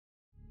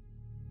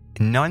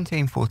In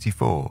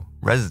 1944,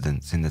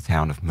 residents in the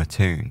town of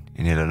Mattoon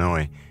in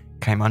Illinois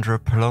came under a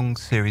prolonged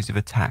series of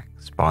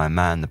attacks by a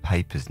man the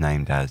papers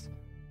named as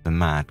the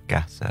Mad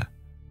Gasser.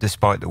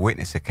 Despite the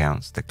witness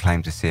accounts that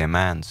claimed to see a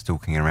man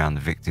stalking around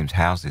the victims'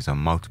 houses on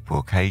multiple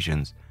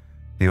occasions,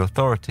 the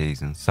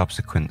authorities and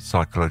subsequent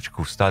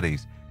psychological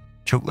studies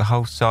chalked the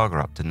whole saga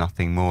up to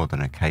nothing more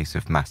than a case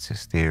of mass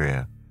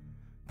hysteria.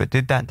 But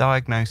did that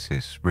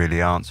diagnosis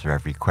really answer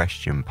every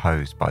question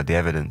posed by the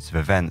evidence of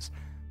events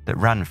that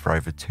ran for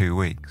over 2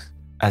 weeks,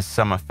 as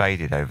summer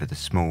faded over the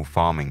small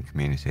farming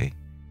community?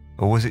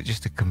 Or was it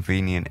just a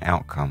convenient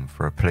outcome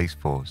for a police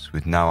force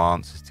with no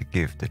answers to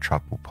give the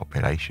troubled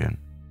population?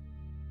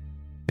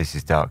 This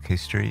is Dark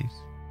Histories,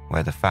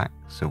 where the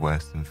facts are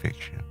worse than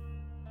fiction.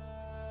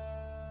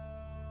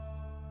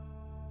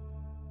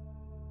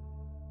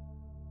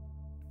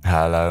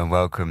 Hello and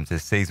welcome to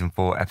Season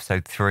 4,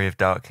 Episode 3 of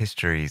Dark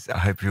Histories. I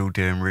hope you're all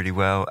doing really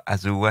well,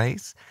 as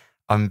always.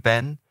 I'm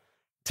Ben.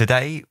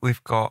 Today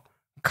we've got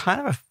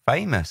kind of a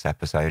famous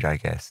episode, I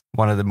guess.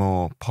 One of the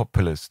more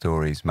popular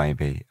stories,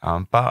 maybe.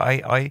 But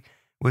I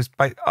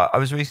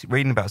was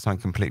reading about something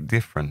completely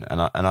different,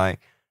 and I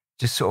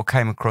just sort of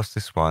came across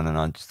this one, and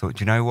I just thought,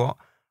 you know what?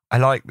 I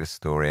like this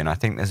story, and I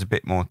think there's a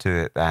bit more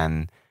to it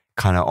than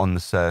kind of on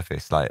the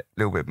surface. Like a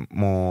little bit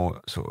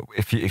more sort of,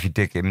 if you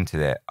dig into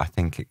it, I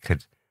think it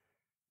could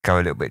go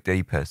a little bit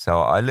deeper. So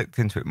I looked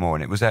into it more,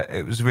 and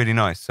it was really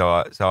nice.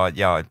 So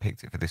I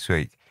picked it for this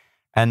week,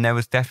 and there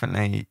was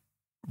definitely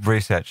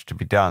research to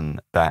be done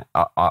that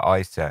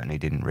I certainly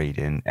didn't read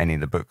in any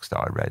of the books that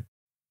I read.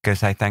 Go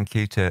say thank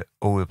you to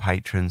all the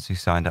patrons who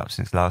signed up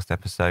since last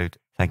episode.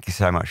 Thank you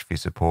so much for your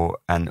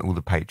support, and all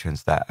the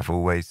patrons that have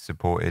always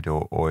supported,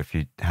 or if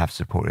you have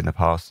supported in the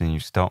past and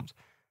you've stopped,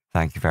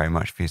 thank you very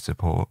much for your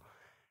support.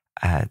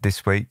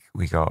 This week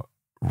we got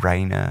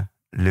Raina,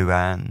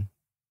 Luann.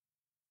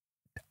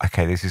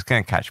 Okay, this is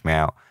going to catch me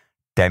out.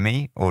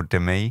 Demi or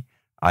Demi.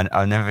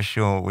 I'm never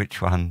sure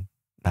which one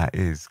that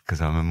is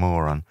because I'm a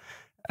moron.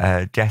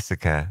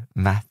 Jessica,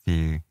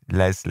 Matthew,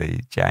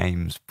 Leslie,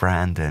 James,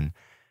 Brandon,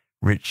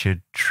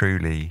 Richard,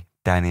 Truly,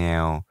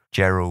 Danielle,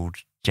 Gerald,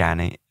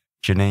 Janet,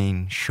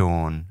 Janine,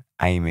 Sean,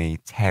 Amy,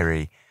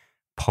 Terry,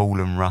 Paul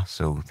and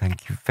Russell.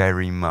 Thank you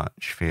very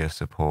much for your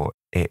support.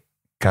 It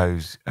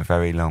goes a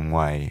very long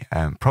way,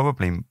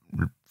 probably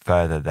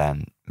further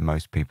than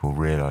most people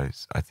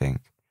realise, I think.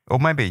 Or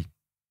maybe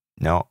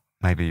not.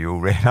 Maybe you'll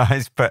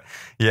realise, but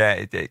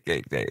yeah,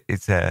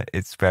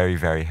 it's very,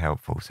 very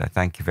helpful. So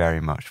thank you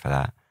very much for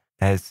that.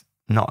 There's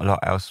not a lot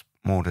else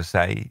more to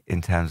say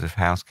in terms of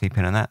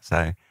housekeeping and that,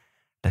 so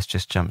let's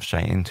just jump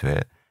straight into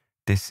it.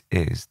 This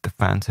is the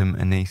Phantom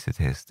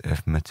Anesthetist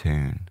of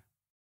Mattoon.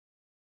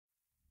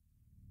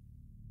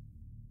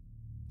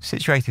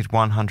 Situated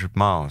 100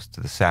 miles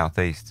to the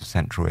southeast of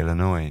central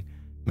Illinois,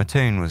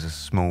 Mattoon was a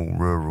small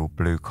rural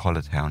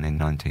blue-collar town in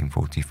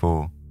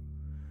 1944.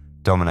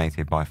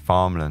 Dominated by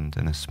farmland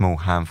and a small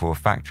handful of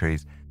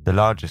factories, the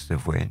largest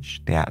of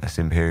which, the Atlas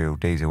Imperial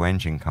Diesel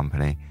Engine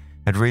Company,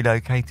 had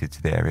relocated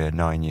to the area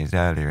 9 years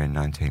earlier in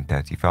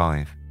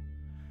 1935.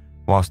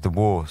 Whilst the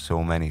war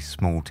saw many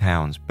small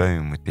towns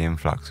boom with the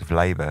influx of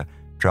labour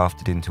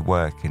drafted into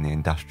work in the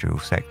industrial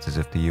sectors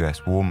of the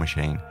US war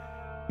machine,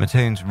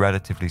 Mattoon's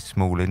relatively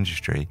small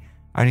industry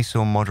only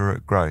saw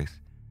moderate growth,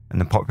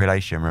 and the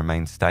population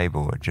remained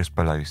stable at just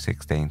below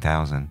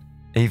 16,000.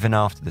 Even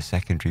after the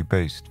secondary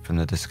boost from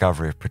the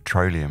discovery of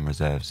petroleum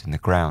reserves in the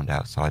ground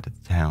outside of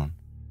the town.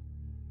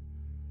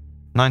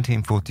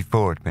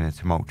 1944 had been a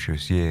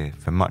tumultuous year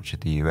for much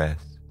of the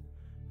US.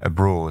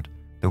 Abroad,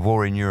 the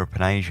war in Europe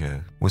and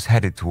Asia was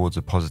headed towards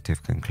a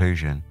positive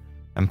conclusion,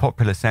 and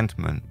popular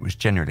sentiment was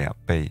generally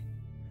upbeat.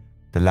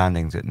 The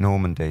landings at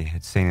Normandy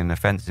had seen an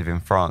offensive in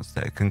France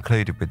that had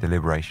concluded with the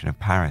liberation of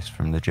Paris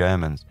from the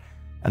Germans,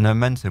 and the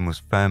momentum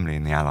was firmly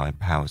in the Allied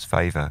powers'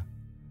 favour.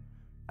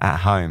 At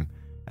home,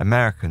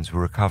 Americans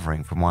were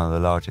recovering from one of the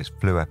largest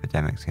flu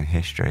epidemics in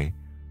history,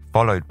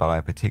 followed by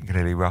a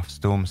particularly rough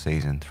storm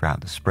season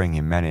throughout the spring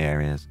in many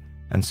areas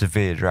and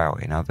severe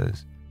drought in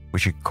others,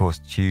 which had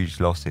caused huge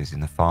losses in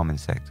the farming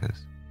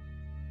sectors.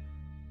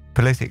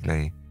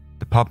 Politically,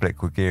 the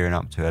public were gearing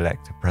up to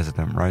elect a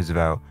President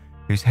Roosevelt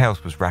whose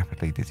health was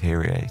rapidly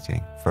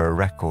deteriorating for a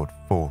record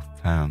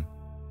fourth term.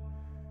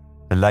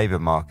 The labour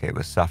market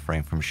was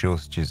suffering from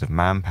shortages of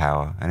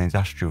manpower and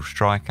industrial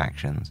strike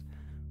actions,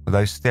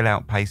 although still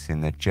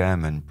outpacing the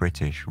German,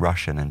 British,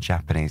 Russian and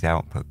Japanese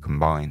output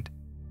combined.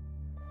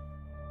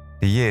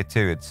 The year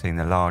too had seen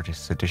the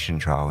largest sedition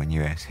trial in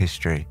US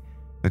history,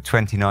 with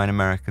 29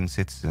 American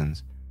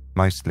citizens,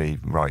 mostly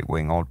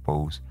right-wing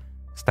oddballs,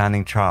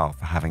 standing trial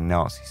for having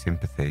Nazi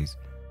sympathies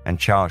and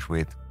charged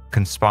with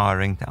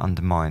conspiring to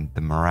undermine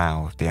the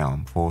morale of the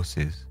armed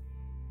forces.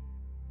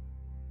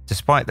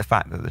 Despite the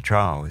fact that the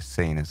trial is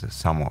seen as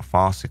somewhat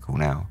farcical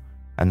now,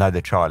 and though the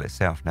trial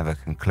itself never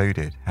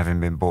concluded, having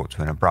been brought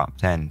to an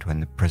abrupt end when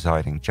the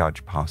presiding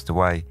judge passed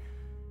away,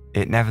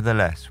 it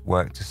nevertheless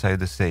worked to sow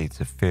the seeds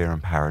of fear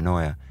and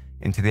paranoia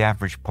into the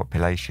average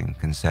population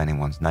concerning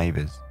one's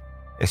neighbours,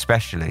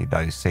 especially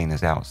those seen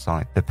as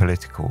outside the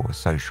political or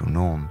social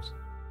norms.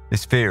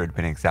 This fear had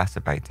been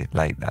exacerbated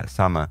late that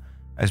summer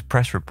as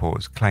press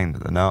reports claimed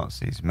that the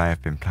Nazis may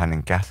have been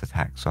planning gas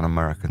attacks on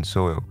American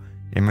soil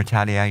in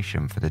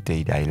retaliation for the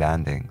D-Day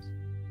landings.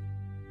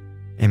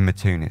 In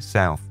Mattoon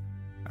itself,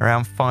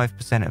 around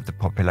 5% of the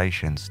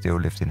population still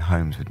lived in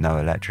homes with no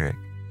electric,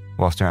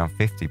 whilst around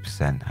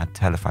 50% had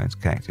telephones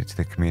connected to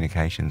the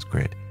communications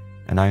grid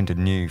and owned a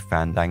new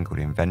fandangled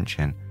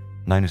invention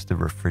known as the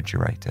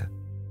refrigerator.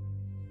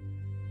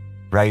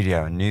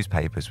 Radio and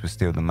newspapers were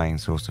still the main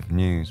source of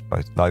news,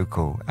 both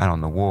local and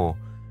on the war,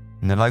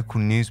 and the local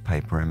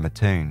newspaper in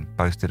Mattoon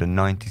boasted a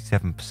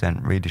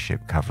 97%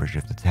 readership coverage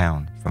of the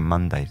town from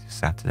Monday to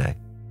Saturday.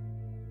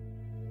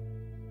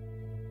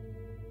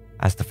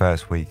 As the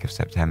first week of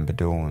September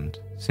dawned,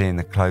 seeing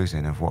the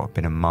closing of what had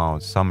been a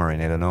mild summer in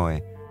Illinois,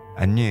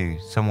 a new,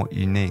 somewhat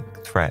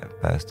unique threat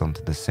burst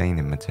onto the scene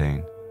in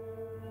Mattoon,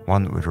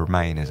 one that would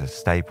remain as a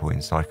staple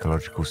in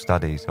psychological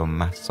studies on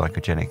mass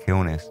psychogenic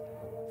illness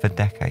for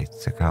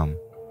decades to come.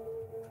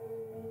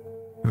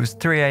 It was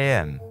 3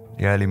 a.m,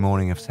 the early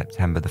morning of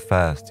September the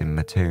 1st in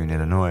Mattoon,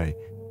 Illinois.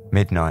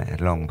 Midnight had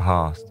long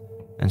passed,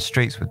 and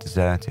streets were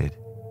deserted.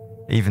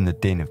 Even the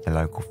din of the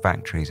local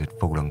factories had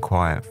fallen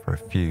quiet for a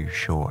few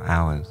short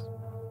hours.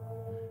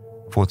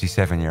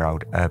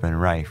 47-year-old Urban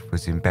Rafe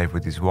was in bed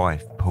with his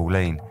wife,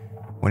 Pauline,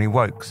 when he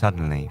woke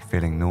suddenly,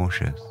 feeling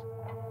nauseous.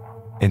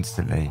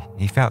 Instantly,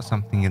 he felt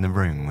something in the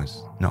room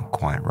was not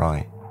quite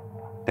right.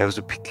 There was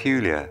a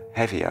peculiar,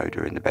 heavy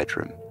odour in the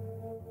bedroom,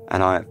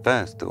 and I at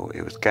first thought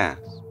it was gas.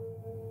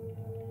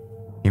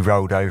 He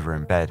rolled over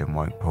in bed and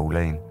woke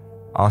Pauline,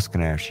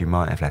 asking her if she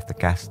might have left the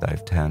gas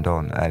stove turned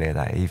on earlier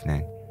that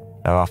evening,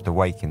 though after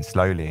waking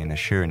slowly and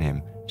assuring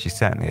him she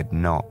certainly had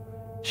not,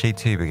 she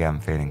too began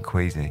feeling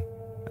queasy,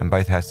 and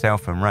both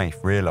herself and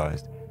Rafe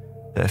realised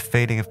that a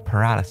feeling of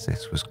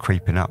paralysis was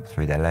creeping up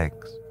through their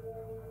legs.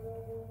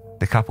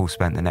 The couple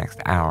spent the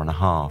next hour and a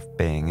half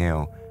being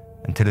ill,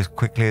 until as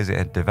quickly as it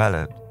had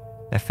developed,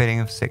 their feeling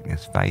of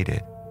sickness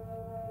faded.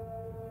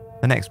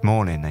 The next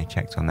morning they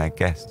checked on their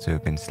guests who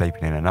had been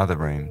sleeping in another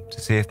room to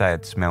see if they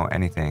had smelt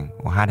anything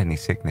or had any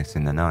sickness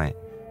in the night,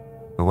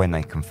 but when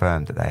they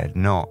confirmed that they had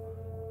not,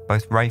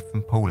 both Rafe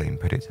and Pauline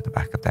put it to the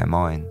back of their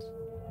minds.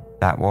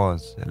 That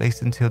was, at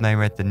least until they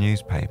read the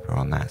newspaper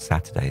on that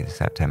Saturday,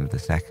 September the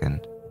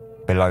 2nd.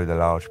 Below the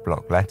large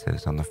block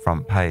letters on the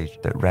front page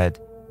that read,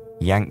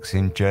 "Yanks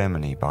in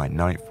Germany by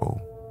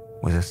nightfall,"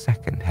 was a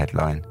second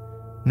headline,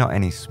 not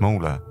any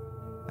smaller,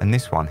 and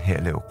this one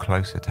hit a little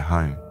closer to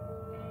home.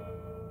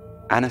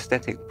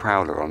 Anaesthetic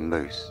prowler on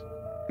loose.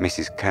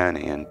 Mrs.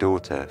 Kearney and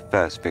daughter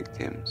first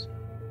victims.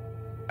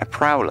 A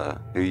prowler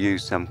who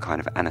used some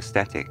kind of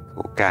anaesthetic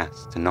or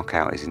gas to knock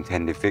out his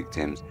intended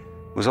victims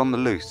was on the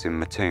loose in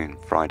Mattoon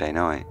Friday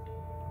night.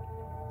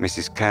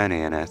 Mrs.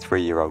 Kearney and her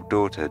 3-year-old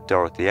daughter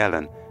Dorothy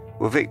Ellen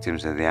were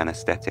victims of the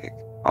anaesthetic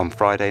on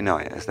Friday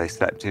night as they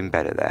slept in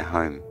bed at their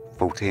home,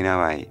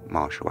 1408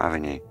 Marshall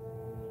Avenue.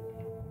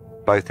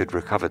 Both had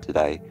recovered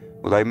today,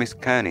 although Miss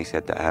Kearney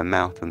said that her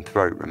mouth and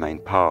throat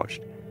remained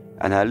parched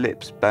and her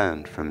lips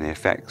burned from the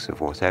effects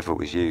of whatever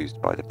was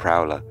used by the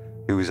prowler,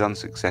 who was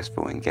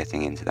unsuccessful in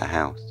getting into the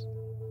house.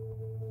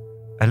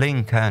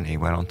 Aline Kearney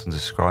went on to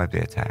describe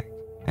the attack,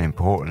 and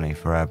importantly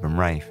for Urban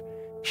Rafe,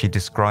 she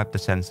described the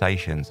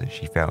sensations that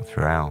she felt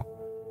throughout,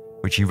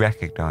 which he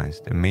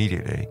recognised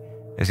immediately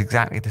as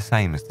exactly the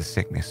same as the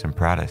sickness and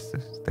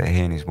paralysis that he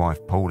and his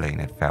wife Pauline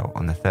had felt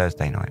on the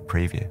Thursday night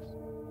previous.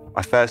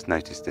 I first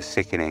noticed a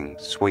sickening,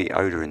 sweet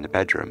odour in the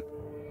bedroom,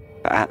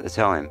 but at the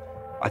time,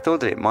 I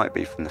thought that it might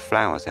be from the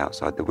flowers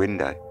outside the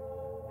window.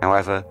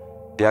 However,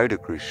 the odour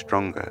grew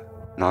stronger,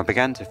 and I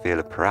began to feel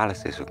a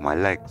paralysis of my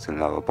legs and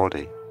lower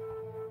body.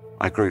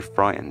 I grew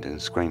frightened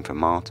and screamed for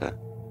Marta.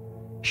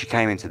 She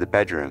came into the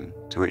bedroom,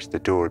 to which the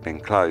door had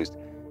been closed,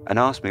 and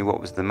asked me what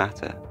was the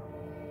matter.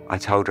 I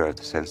told her of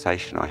the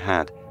sensation I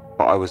had,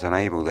 but I was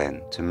unable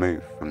then to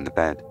move from the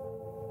bed.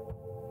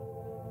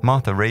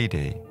 Martha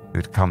Reedy, who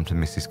had come to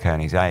Mrs.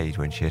 Kearney's aid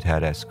when she had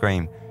heard her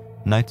scream,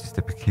 noticed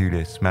a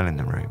peculiar smell in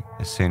the room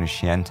as soon as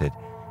she entered,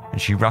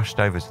 and she rushed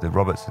over to the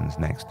Robertsons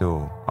next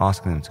door,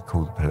 asking them to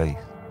call the police.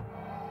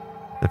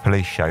 The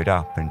police showed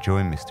up and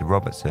joined Mr.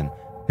 Robertson,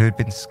 who had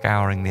been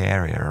scouring the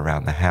area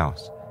around the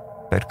house,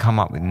 but had come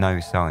up with no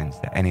signs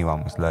that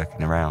anyone was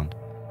lurking around,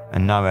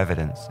 and no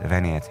evidence of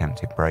any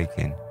attempted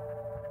break-in.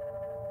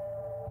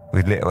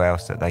 With little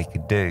else that they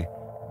could do,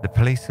 the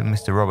police and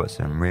Mr.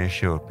 Robertson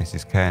reassured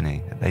Mrs.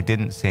 Kearney that they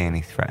didn't see any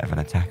threat of an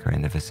attacker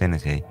in the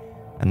vicinity,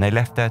 and they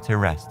left her to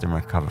rest and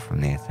recover from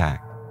the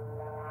attack.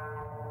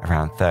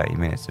 Around 30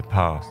 minutes had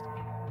passed,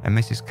 and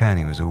Mrs.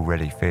 Kearney was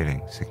already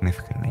feeling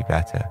significantly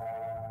better.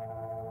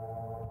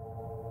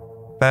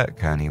 Bert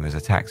Kearney was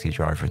a taxi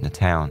driver in the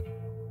town,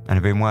 and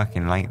had been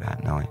working late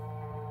that night.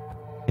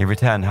 He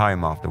returned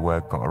home after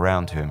word got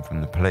around to him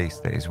from the police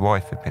that his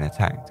wife had been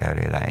attacked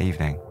earlier that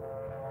evening.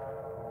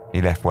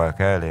 He left work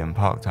early and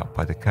parked up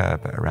by the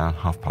curb at around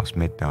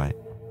midnight,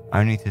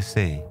 only to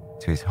see,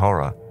 to his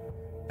horror,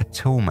 a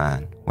tall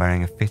man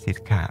wearing a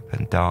fitted cap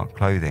and dark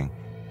clothing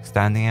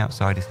standing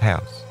outside his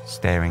house,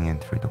 staring in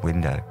through the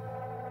window.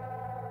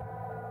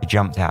 He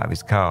jumped out of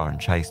his car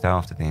and chased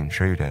after the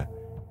intruder,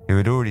 who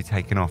had already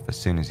taken off as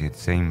soon as he had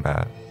seen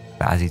Bert,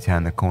 but as he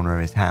turned the corner of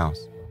his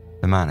house,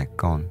 the man had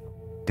gone,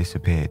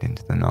 disappeared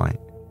into the night.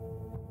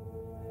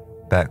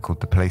 Bert called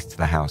the police to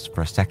the house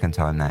for a second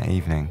time that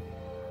evening,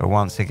 but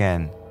once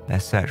again, their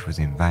search was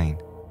in vain.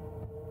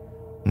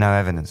 No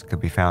evidence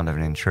could be found of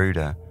an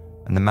intruder,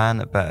 and the man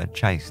that Bert had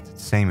chased had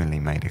seemingly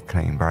made a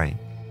clean break.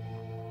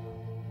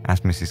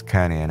 As Mrs.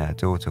 Kearney and her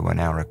daughter were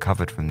now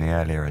recovered from the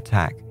earlier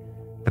attack,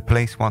 the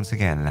police once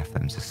again left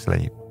them to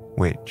sleep,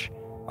 which,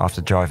 after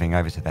driving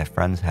over to their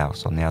friend's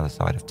house on the other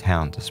side of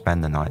town to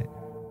spend the night,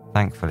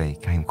 thankfully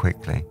came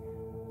quickly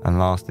and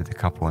lasted the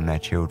couple and their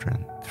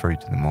children through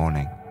to the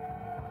morning.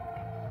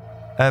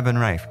 Urban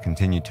Rafe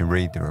continued to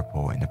read the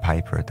report in the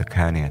paper of the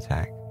Kearney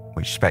attack,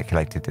 which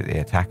speculated that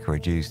the attacker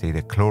had used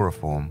either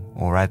chloroform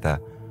or ether,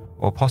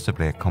 or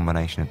possibly a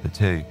combination of the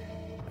two,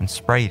 and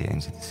sprayed it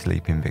into the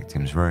sleeping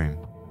victim's room.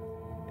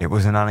 It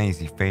was an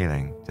uneasy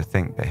feeling to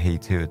think that he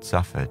too had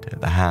suffered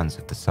at the hands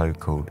of the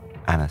so-called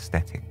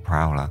anaesthetic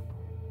prowler.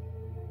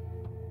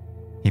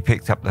 He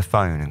picked up the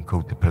phone and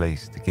called the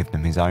police to give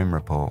them his own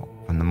report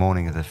from the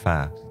morning of the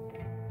 1st.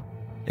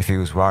 If he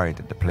was worried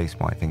that the police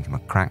might think him a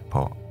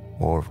crackpot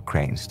or of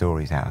creating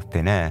stories out of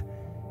thin air,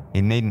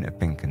 he needn't have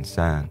been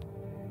concerned,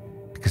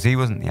 because he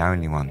wasn't the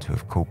only one to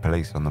have called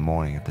police on the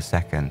morning of the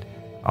 2nd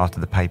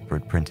after the paper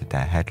had printed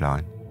their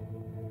headline.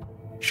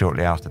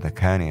 Shortly after the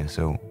Kearney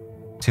assault,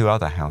 2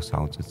 other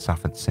households had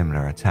suffered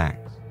similar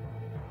attacks.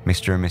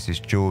 Mr. and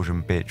Mrs. George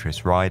and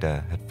Beatrice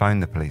Ryder had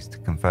phoned the police to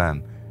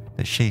confirm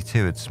that she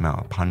too had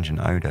smelt a pungent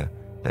odour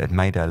that had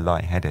made her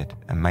lightheaded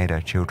and made her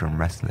children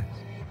restless,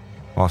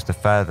 whilst a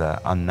further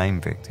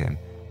unnamed victim,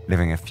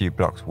 living a few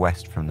blocks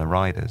west from the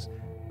Ryders,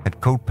 had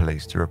called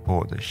police to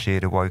report that she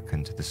had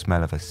awoken to the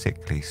smell of a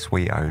sickly,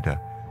 sweet odour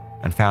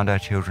and found her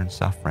children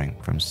suffering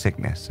from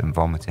sickness and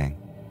vomiting.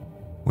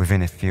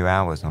 Within a few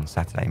hours on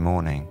Saturday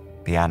morning,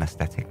 the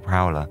anaesthetic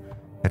prowler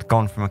had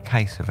gone from a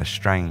case of a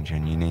strange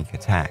and unique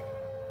attack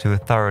to a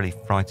thoroughly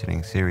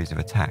frightening series of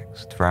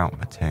attacks throughout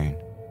Mattoon.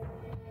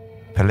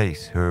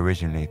 Police, who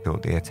originally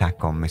thought the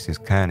attack on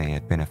Mrs. Kearney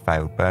had been a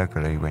failed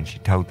burglary when she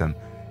told them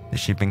that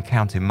she'd been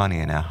counting money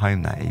in her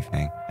home that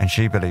evening, and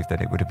she believed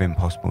that it would have been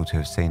possible to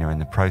have seen her in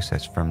the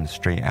process from the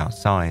street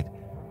outside,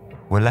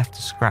 were left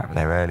to scrap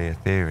their earlier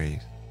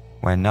theories,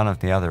 where none of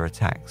the other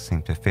attacks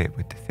seemed to fit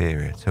with the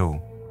theory at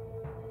all.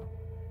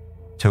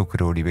 Talk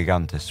had already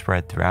begun to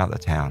spread throughout the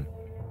town,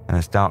 and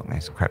as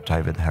darkness crept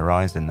over the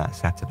horizon that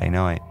Saturday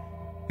night,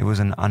 it was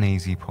an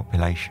uneasy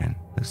population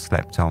that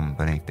slept on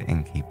beneath the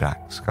inky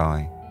black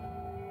sky.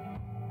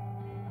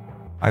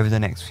 Over the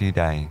next few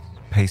days,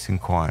 peace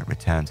and quiet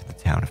returned to the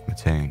town of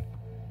Mattoon.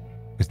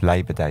 With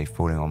Labour Day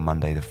falling on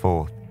Monday the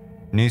 4th,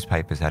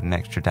 newspapers had an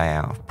extra day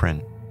out of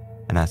print,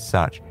 and as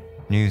such,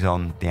 news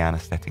on the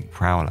anaesthetic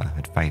prowler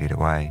had faded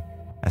away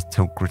as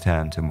talk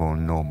returned to more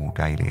normal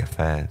daily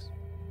affairs.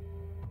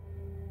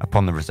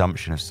 Upon the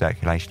resumption of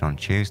circulation on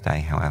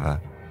Tuesday,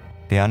 however,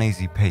 the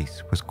uneasy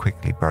peace was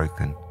quickly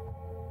broken.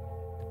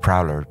 The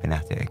prowler had been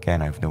at it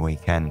again over the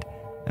weekend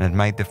and had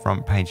made the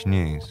front page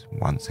news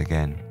once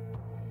again.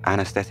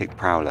 Anaesthetic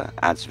prowler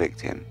adds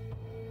victim.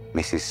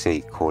 Mrs.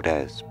 C.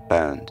 Cordes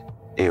burned,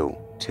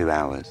 ill 2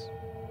 hours.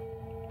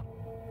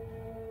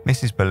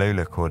 Mrs.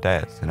 Balula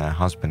Cordes and her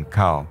husband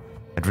Carl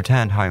had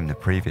returned home the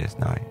previous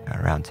night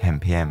at around 10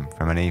 p.m.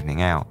 from an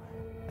evening out,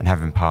 and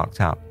having parked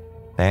up,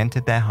 they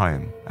entered their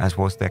home, as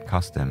was their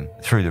custom,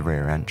 through the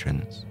rear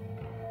entrance.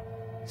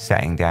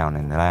 Sitting down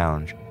in the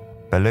lounge,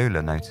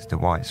 Balula noticed a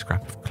white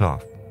scrap of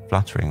cloth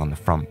fluttering on the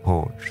front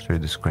porch through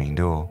the screen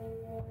door.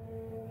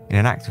 In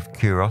an act of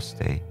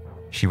curiosity,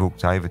 she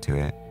walked over to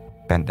it,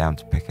 bent down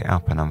to pick it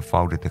up and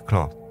unfolded the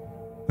cloth,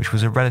 which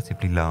was a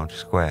relatively large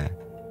square.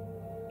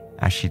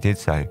 As she did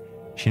so,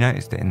 she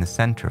noticed that in the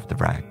centre of the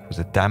rag was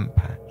a damp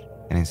patch,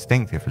 and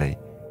instinctively,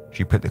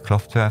 she put the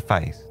cloth to her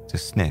face to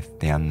sniff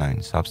the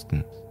unknown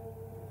substance.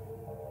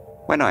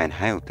 When I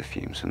inhaled the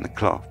fumes from the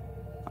cloth,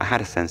 I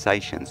had a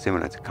sensation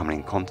similar to coming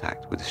in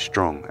contact with a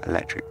strong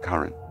electric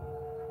current.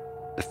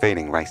 The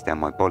feeling raced down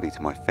my body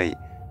to my feet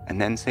and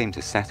then seemed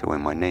to settle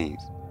in my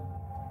knees.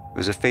 It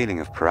was a feeling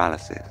of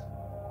paralysis.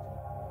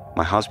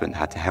 My husband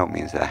had to help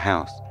me into the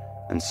house,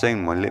 and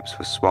soon my lips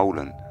were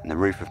swollen and the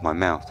roof of my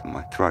mouth and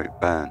my throat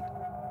burned.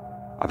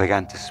 I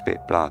began to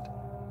spit blood,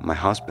 and my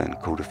husband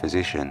called a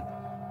physician.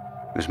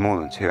 It was more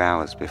than 2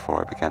 hours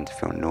before I began to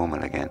feel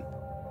normal again.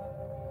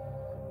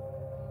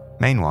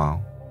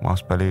 Meanwhile,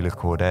 whilst Balula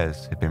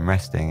Cordes had been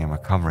resting and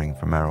recovering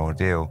from her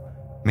ordeal,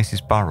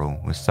 Mrs. Burrell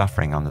was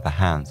suffering under the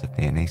hands of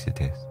the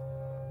anaesthetist.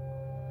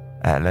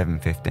 At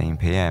 11:15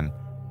 p.m,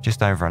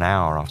 just over an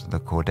hour after the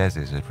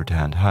Cordeses had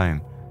returned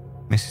home,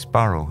 Mrs.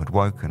 Burrell had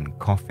woken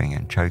coughing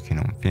and choking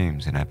on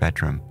fumes in her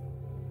bedroom.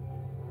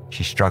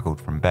 She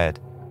struggled from bed,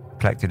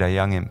 collected her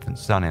young infant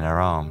son in her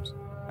arms,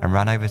 and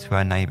ran over to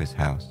her neighbour's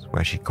house,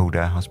 where she called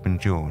her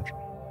husband George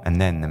and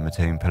then the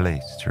Mattoon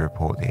police to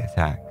report the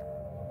attack.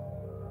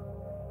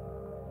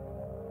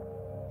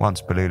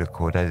 Once Balula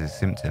Cordes'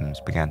 symptoms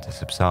began to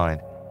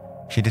subside,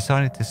 she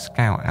decided to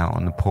scout out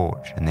on the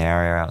porch and the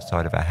area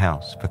outside of her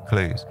house for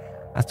clues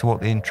as to what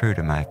the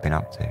intruder may have been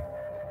up to.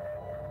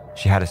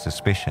 She had a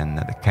suspicion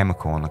that the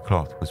chemical on the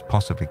cloth was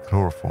possibly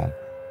chloroform,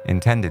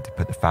 intended to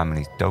put the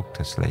family's dog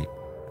to sleep,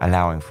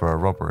 allowing for a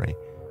robbery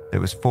that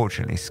was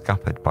fortunately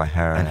scuppered by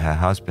her and her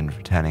husband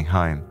returning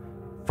home,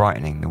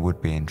 frightening the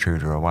would-be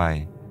intruder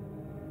away.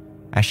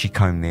 As she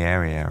combed the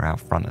area out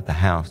front of the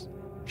house,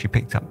 she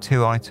picked up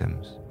 2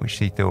 items which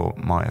she thought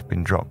might have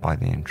been dropped by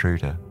the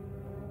intruder: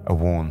 a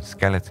worn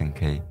skeleton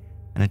key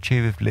and a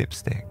tube of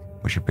lipstick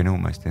which had been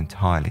almost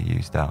entirely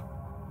used up.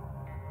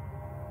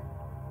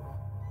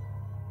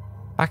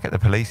 Back at the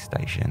police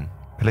station,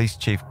 Police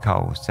Chief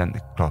Cole sent the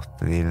cloth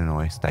to the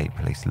Illinois State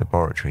Police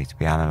Laboratory to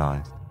be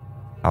analysed.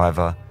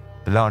 However,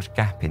 the large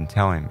gap in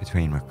time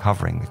between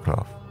recovering the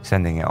cloth,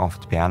 sending it off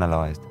to be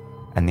analysed,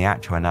 and the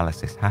actual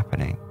analysis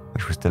happening,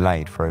 which was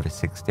delayed for over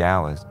 60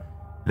 hours,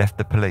 left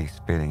the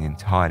police feeling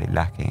entirely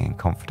lacking in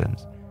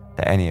confidence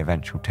that any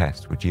eventual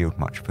test would yield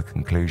much of a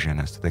conclusion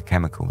as to the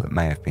chemical that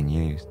may have been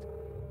used.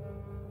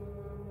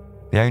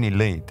 The only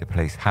lead the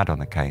police had on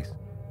the case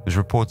was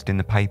reported in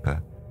the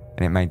paper,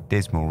 and it made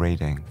dismal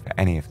reading for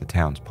any of the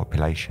town's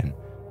population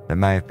that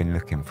may have been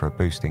looking for a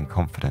boost in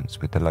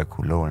confidence with the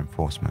local law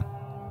enforcement.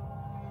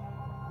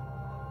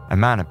 A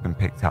man had been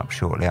picked up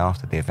shortly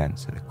after the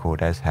events at the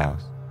Cordes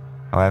house.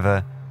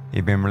 However, he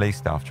had been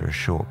released after a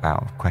short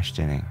bout of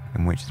questioning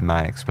in which the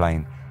man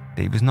explained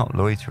that he was not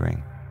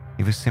loitering,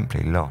 he was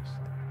simply lost.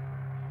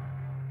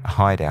 A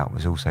hideout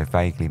was also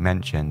vaguely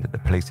mentioned that the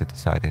police had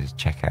decided to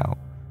check out,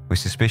 with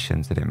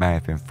suspicions that it may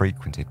have been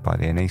frequented by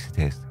the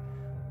anaesthetist,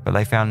 but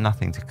they found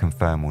nothing to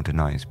confirm or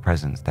deny his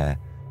presence there,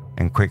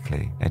 and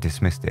quickly they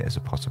dismissed it as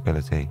a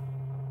possibility.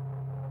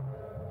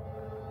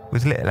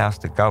 With little else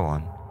to go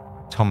on,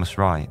 Thomas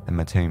Wright, the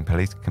Mattoon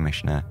Police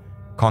Commissioner,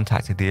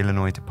 contacted the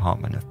Illinois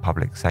Department of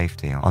Public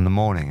Safety on the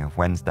morning of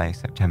Wednesday,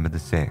 September the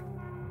 6th,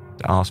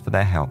 to ask for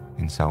their help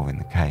in solving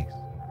the case.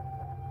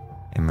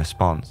 In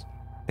response,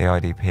 the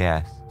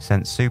IDPS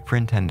sent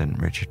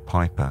Superintendent Richard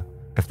Piper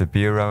of the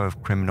Bureau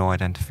of Criminal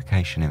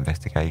Identification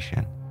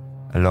Investigation,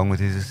 along with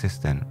his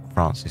assistant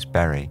Francis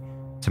Berry,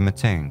 to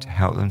Mattoon to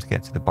help them to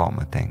get to the bottom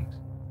of things.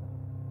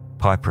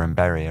 Piper and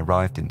Berry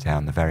arrived in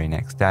town the very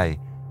next day,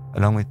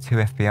 along with 2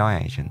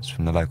 FBI agents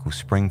from the local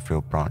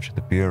Springfield branch of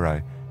the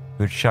Bureau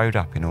who had showed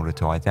up in order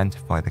to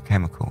identify the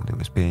chemical that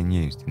was being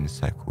used in the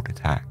so-called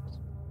attacks.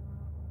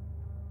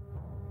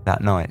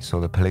 That night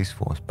saw the police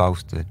force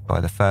bolstered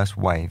by the first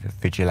wave of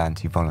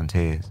vigilante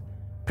volunteers,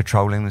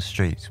 patrolling the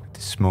streets with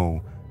the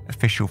small,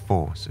 official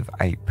force of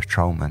 8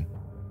 patrolmen.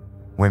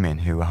 Women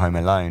who were home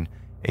alone,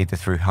 either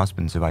through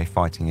husbands away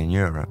fighting in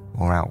Europe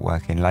or out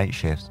working late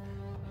shifts,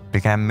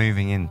 began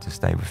moving in to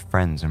stay with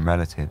friends and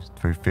relatives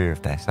through fear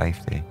of their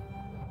safety.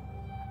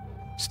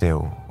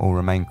 Still, all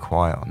remained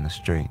quiet on the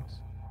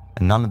streets,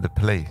 and none of the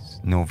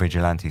police nor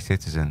vigilante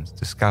citizens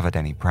discovered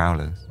any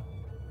prowlers.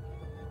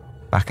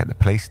 Back at the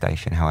police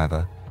station,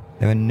 however,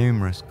 there were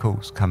numerous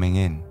calls coming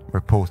in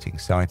reporting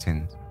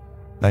sightings,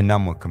 though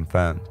none were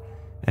confirmed,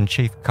 and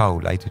Chief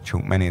Cole later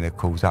chalked many of the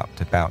calls up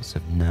to bouts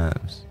of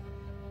nerves.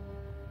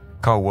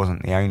 Cole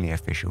wasn't the only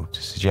official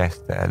to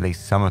suggest that at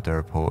least some of the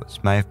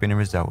reports may have been a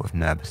result of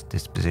nervous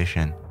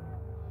disposition.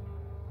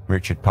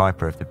 Richard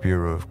Piper of the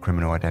Bureau of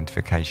Criminal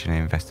Identification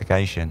and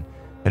Investigation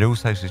had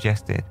also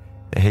suggested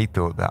that he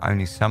thought that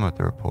only some of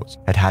the reports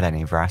had had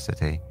any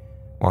veracity,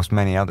 whilst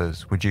many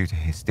others were due to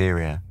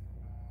hysteria.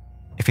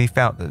 If he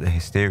felt that the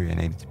hysteria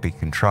needed to be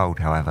controlled,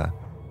 however,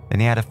 then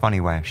he had a funny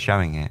way of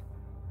showing it,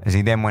 as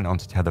he then went on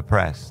to tell the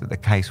press that the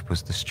case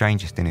was the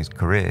strangest in his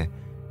career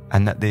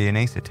and that the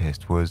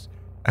anaesthetist was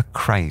a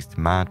crazed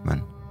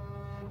madman.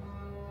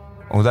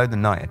 Although the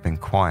night had been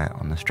quiet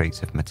on the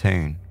streets of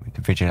Mattoon, with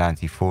the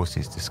vigilante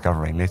forces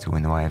discovering little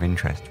in the way of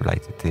interest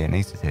related to the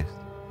anaesthetist,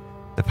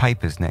 the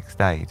papers next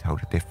day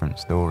told a different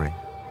story.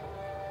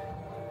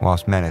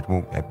 Whilst men had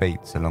walked their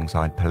beats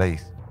alongside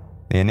police,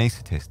 the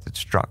anaesthetist had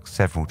struck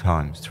several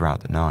times throughout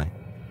the night.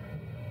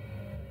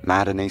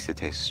 Mad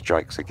anaesthetist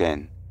strikes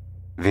again,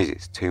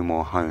 visits 2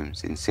 more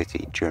homes in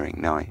city during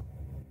night.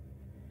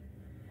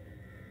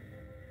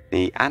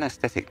 The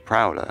anaesthetic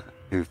prowler,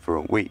 who for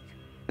a week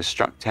has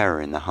struck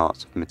terror in the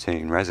hearts of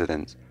Mattoon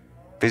residents,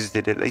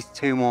 visited at least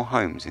 2 more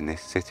homes in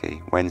this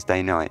city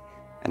Wednesday night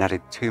and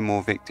added 2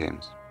 more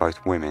victims,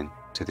 both women,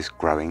 to this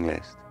growing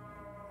list.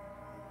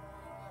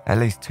 At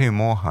least 2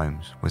 more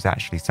homes was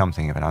actually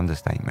something of an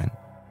understatement.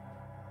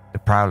 The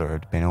prowler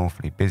had been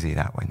awfully busy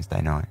that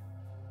Wednesday night.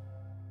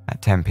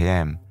 At 10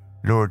 p.m,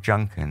 Laura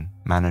Junkin,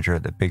 manager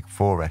at the Big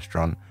 4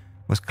 restaurant,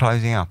 was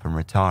closing up and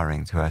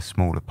retiring to her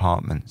small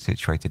apartment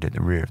situated at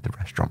the rear of the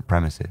restaurant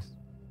premises.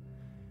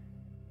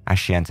 As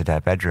she entered her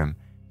bedroom,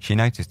 she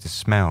noticed a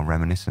smell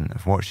reminiscent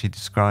of what she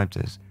described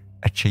as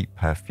a cheap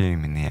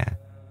perfume in the air,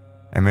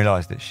 and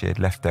realised that she had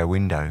left their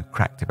window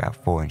cracked about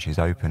 4 inches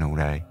open all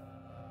day.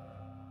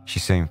 She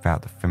soon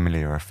felt the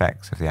familiar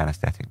effects of the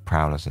anaesthetic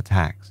prowler's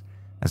attacks,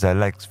 as her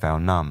legs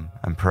felt numb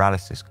and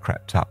paralysis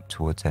crept up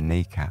towards her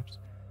kneecaps,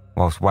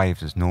 whilst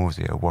waves of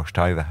nausea washed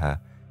over her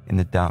in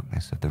the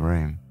darkness of the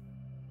room.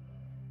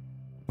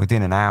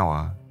 Within an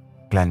hour,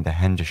 Glenda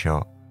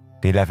Hendershot,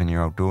 the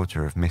 11-year-old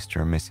daughter of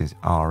Mr. and Mrs.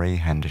 R.E.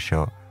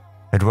 Hendershot,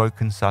 had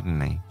woken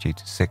suddenly due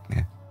to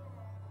sickness.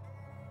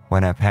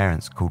 When her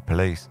parents called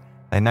police,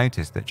 they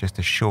noticed that just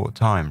a short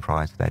time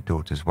prior to their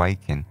daughter's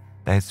waking,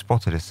 they had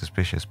spotted a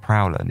suspicious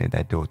prowler near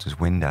their daughter's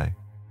window.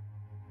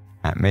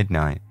 At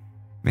midnight,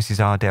 Mrs.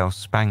 Ardell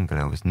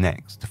Spangler was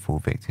next to fall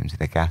victim to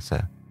the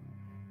gasser.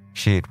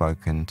 She had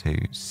woken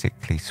to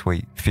sickly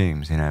sweet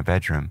fumes in her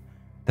bedroom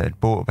that had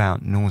brought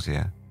about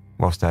nausea,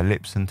 whilst her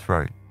lips and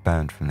throat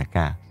burned from the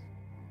gas.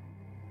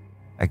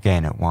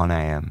 Again at 1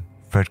 a.m,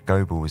 Fred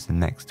Goebel was the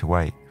next to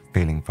wake,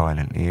 feeling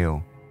violently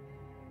ill.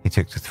 He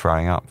took to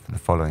throwing up for the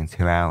following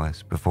 2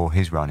 hours before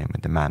his run-in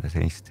with the Mad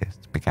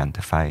Gasserist began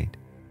to fade.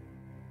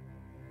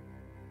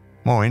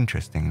 More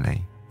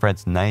interestingly,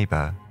 Fred's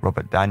neighbour,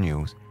 Robert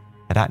Daniels,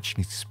 had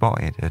actually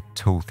spotted a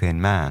tall,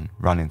 thin man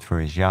running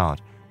through his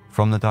yard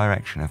from the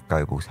direction of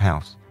Goebel's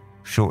house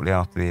shortly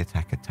after the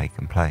attack had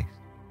taken place.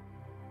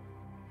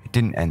 It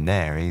didn't end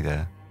there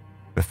either.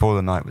 Before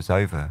the night was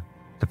over,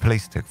 the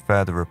police took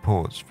further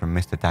reports from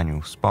Mr.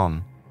 Daniel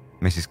Spon,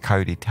 Mrs.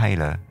 Cody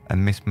Taylor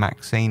and Miss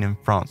Maxine and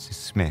Francis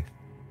Smith,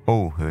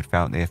 all who had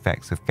felt the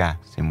effects of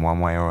gas in one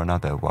way or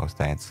another whilst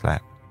they had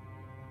slept.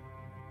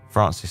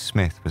 Francis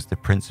Smith was the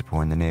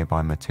principal in the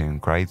nearby Mattoon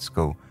grade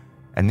school,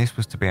 and this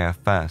was to be her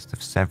first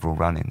of several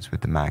run-ins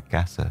with the Mad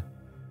Gasser,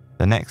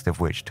 the next of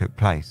which took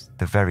place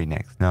the very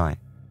next night,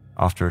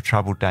 after a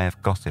troubled day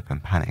of gossip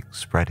and panic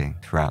spreading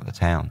throughout the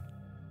town.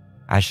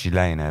 As she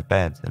lay in her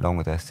bed along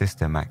with her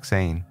sister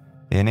Maxine,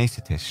 the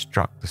anaesthetist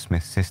struck the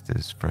Smith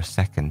sisters for a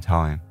second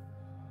time.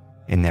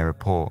 In their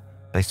report,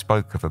 they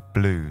spoke of a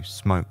blue,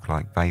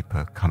 smoke-like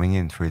vapour coming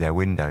in through their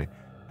window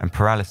and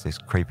paralysis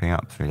creeping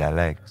up through their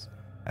legs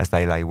as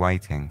they lay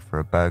waiting for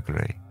a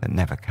burglary that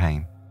never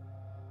came.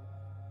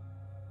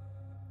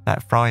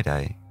 That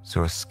Friday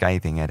saw a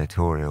scathing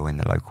editorial in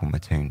the local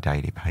Mattoon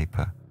daily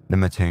paper, the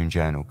Mattoon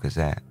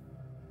Journal-Gazette.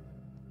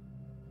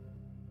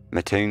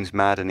 Mattoon's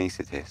Mad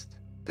Anaesthetist,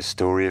 the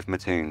story of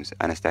Mattoon's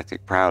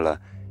anaesthetic prowler,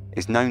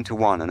 is known to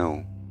one and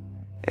all.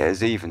 It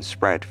has even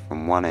spread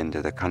from one end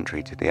of the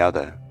country to the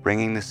other,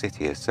 bringing the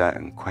city a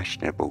certain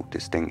questionable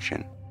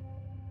distinction.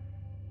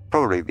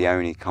 Probably the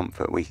only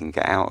comfort we can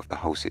get out of the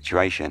whole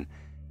situation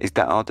is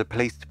that our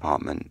police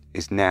department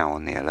is now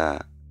on the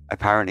alert,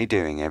 apparently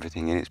doing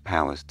everything in its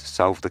powers to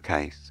solve the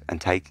case and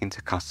take into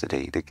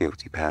custody the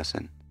guilty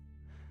person.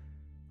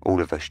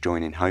 All of us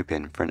join in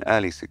hoping for an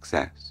early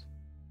success.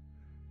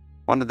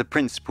 One of the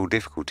principal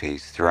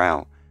difficulties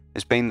throughout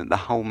has been that the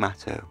whole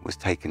matter was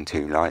taken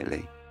too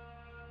lightly.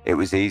 It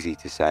was easy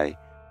to say,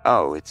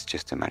 oh, it's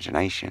just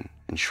imagination,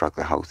 and shrug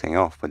the whole thing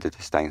off with a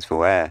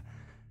disdainful air,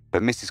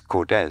 but Mrs.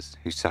 Cordes,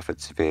 who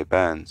suffered severe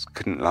burns,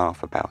 couldn't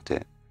laugh about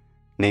it.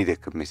 Neither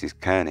could Mrs.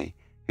 Kearney,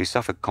 who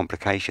suffered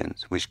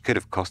complications which could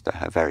have cost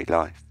her very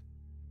life.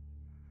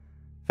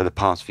 For the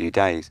past few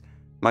days,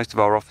 most of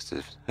our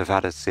officers have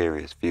had a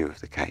serious view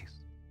of the case.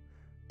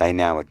 They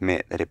now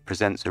admit that it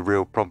presents a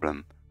real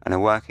problem and are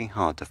working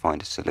hard to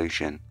find a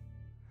solution.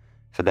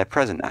 For their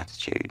present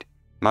attitude,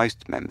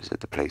 most members of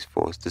the police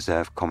force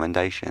deserve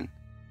commendation.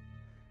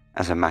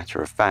 As a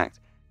matter of fact,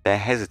 their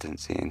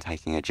hesitancy in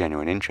taking a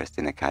genuine interest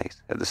in the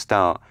case at the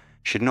start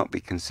should not be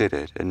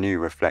considered a new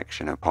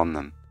reflection upon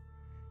them.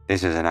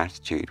 This is an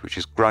attitude which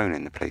has grown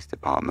in the police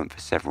department for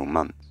several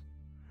months.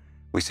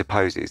 We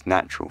suppose it is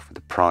natural for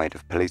the pride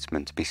of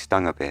policemen to be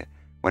stung a bit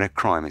when a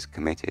crime is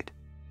committed.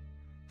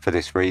 For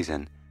this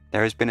reason,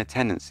 there has been a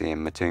tendency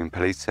in Mattoon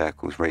police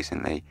circles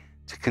recently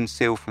to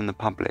conceal from the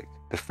public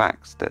the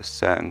facts that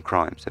certain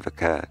crimes have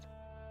occurred.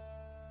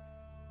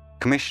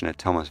 Commissioner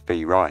Thomas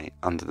V. Wright,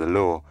 under the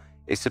law,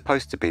 is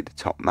supposed to be the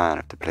top man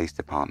of the police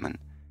department,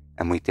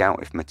 and we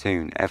doubt if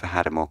Mattoon ever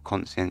had a more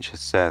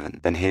conscientious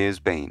servant than he has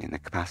been in the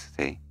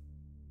capacity.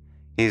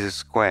 He is a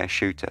square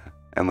shooter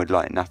and would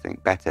like nothing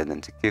better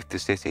than to give the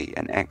city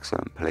an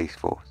excellent police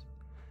force.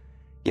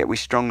 Yet we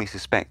strongly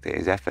suspect that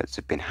his efforts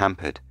have been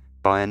hampered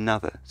by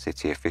another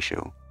city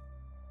official.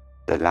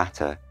 The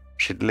latter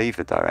should leave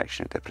the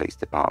direction of the police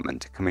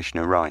department to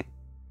Commissioner Wright.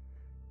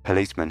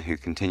 Policemen who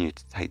continue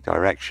to take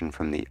direction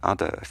from the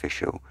other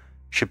official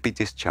should be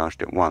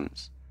discharged at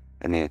once,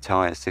 and the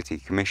entire City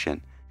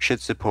Commission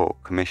should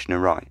support Commissioner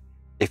Wright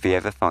if he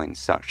ever finds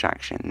such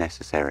action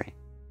necessary.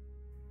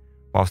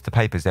 Whilst the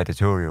paper's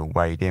editorial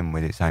weighed in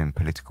with its own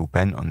political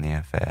bent on the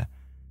affair,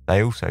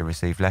 they also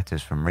received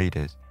letters from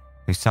readers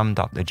who summed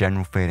up the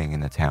general feeling in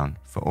the town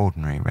for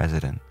ordinary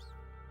residents.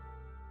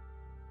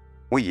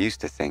 We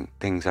used to think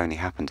things only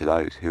happened to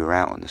those who were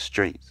out on the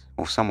streets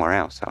or somewhere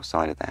else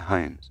outside of their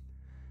homes.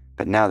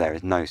 But now there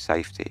is no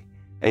safety,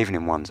 even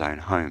in one's own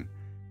home,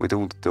 with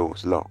all the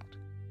doors locked.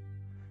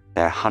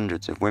 There are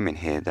hundreds of women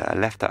here that are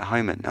left at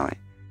home at night,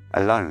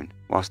 alone,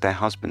 whilst their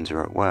husbands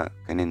are at work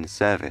and in the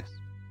service.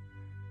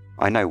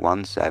 I know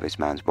one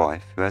serviceman's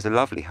wife who has a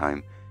lovely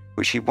home,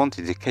 which she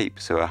wanted to keep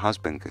so her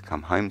husband could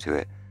come home to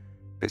it,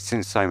 but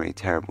since so many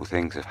terrible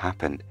things have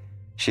happened,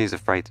 she is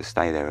afraid to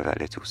stay there with her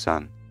little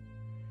son.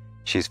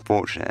 She is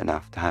fortunate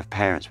enough to have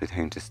parents with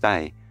whom to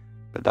stay,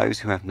 but those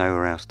who have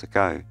nowhere else to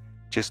go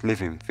just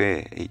live in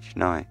fear each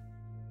night,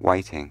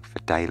 waiting for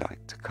daylight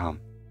to come.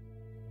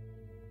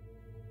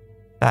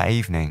 That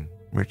evening,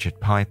 Richard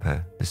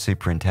Piper, the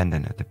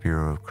superintendent of the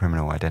Bureau of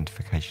Criminal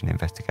Identification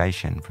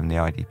Investigation from the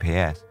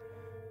IDPS,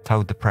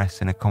 told the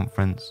press in a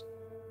conference,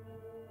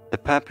 "The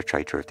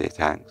perpetrator of the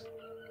attacks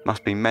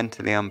must be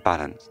mentally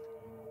unbalanced,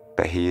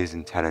 but he is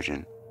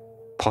intelligent,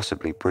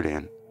 possibly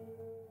brilliant.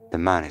 The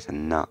man is a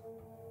nut."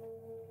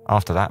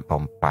 After that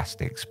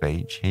bombastic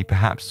speech, he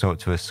perhaps sought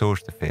to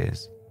assuage the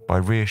fears by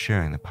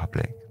reassuring the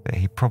public that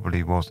he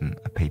probably wasn't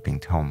a peeping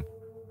Tom.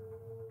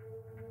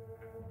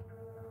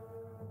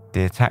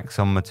 The attacks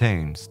on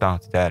Mattoon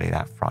started early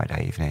that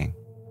Friday evening,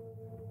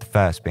 the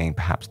first being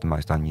perhaps the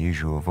most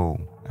unusual of all,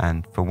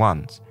 and for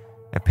once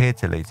appeared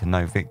to lead to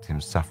no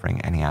victims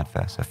suffering any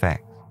adverse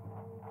effects.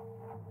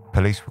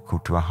 Police were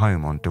called to a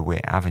home on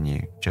DeWitt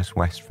Avenue, just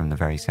west from the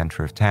very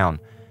centre of town,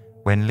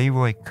 when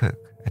Leroy Cook,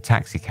 a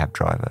taxi cab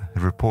driver,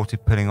 had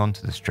reported pulling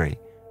onto the street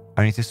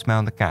only to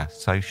smell the gas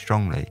so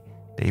strongly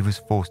that he was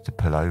forced to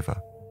pull over.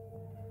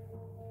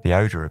 The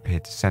odour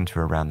appeared to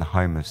centre around the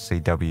home of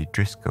C.W.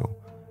 Driscoll,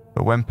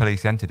 but when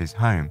police entered his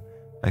home,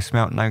 they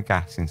smelt no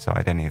gas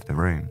inside any of the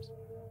rooms,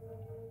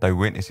 though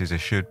witnesses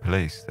assured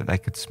police that they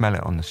could smell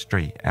it on the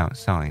street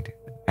outside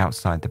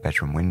the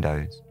bedroom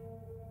windows.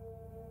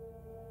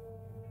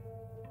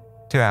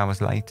 2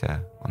 hours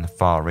later, on the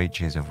far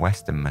reaches of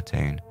western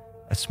Mattoon,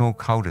 a small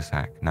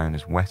cul-de-sac known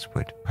as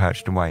Westwood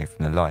perched away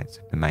from the lights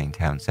of the main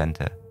town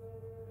centre.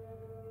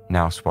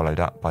 Now swallowed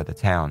up by the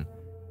town,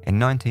 in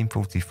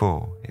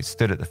 1944 it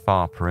stood at the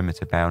far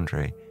perimeter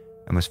boundary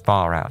and was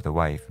far out of the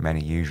way from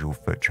any usual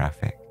foot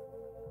traffic.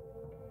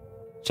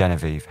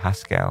 Genevieve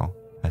Haskell,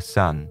 her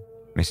son,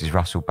 Mrs.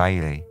 Russell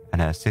Bailey,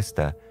 and her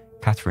sister,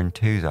 Catherine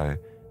Tuzo,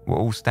 were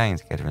all staying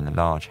together in the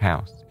large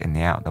house in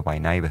the out-of-the-way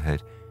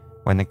neighbourhood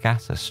when the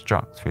gasser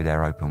struck through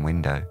their open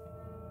window.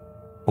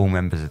 All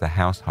members of the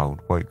household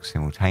woke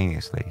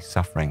simultaneously,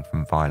 suffering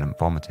from violent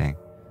vomiting,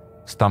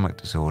 stomach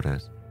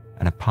disorders,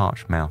 and a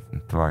parched mouth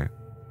and throat.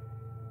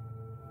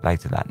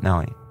 Later that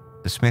night,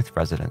 the Smith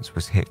residence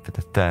was hit for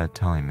the third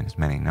time in as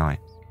many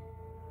nights.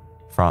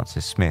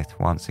 Frances Smith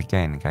once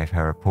again gave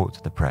her report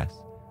to the press,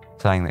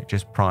 saying that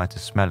just prior to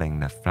smelling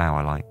the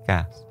flour-like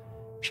gas,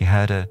 she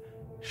heard a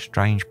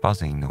strange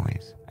buzzing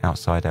noise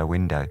outside her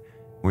window,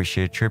 which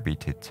she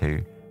attributed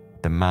to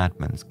the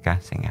madman's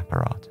gassing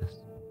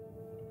apparatus.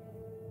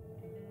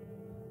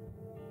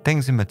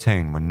 Things in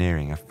Mattoon were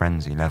nearing a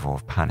frenzy level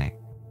of panic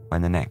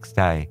when the next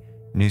day,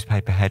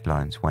 newspaper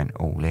headlines went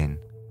all in,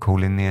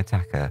 calling the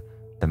attacker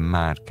the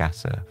Mad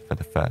Gasser for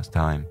the first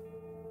time.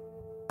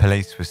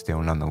 Police were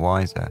still none the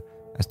wiser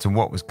as to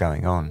what was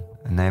going on,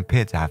 and they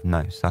appeared to have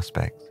no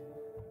suspects.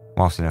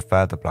 Whilst in a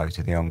further blow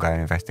to the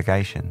ongoing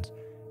investigations,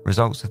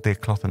 results of the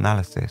cloth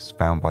analysis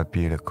found by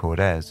Beulah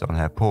Cordes on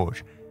her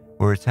porch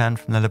were returned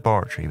from the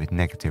laboratory with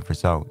negative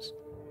results,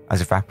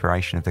 as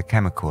evaporation of the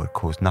chemical had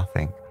caused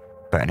nothing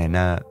but an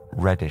inert,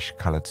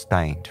 reddish-coloured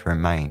stain to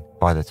remain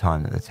by the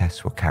time that the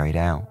tests were carried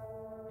out.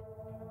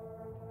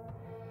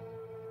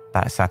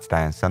 That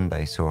Saturday and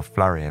Sunday saw a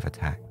flurry of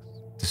attacks,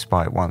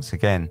 despite once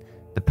again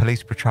the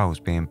police patrols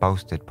being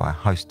bolstered by a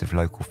host of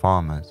local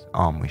farmers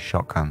armed with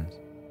shotguns.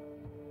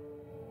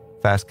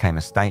 First came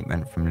a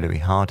statement from Louis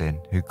Hardin,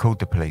 who called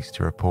the police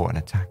to report an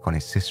attack on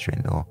his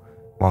sister-in-law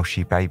while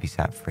she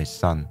babysat for his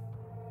son.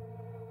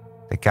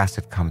 The gas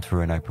had come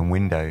through an open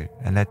window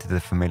and led to the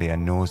familiar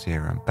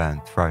nausea and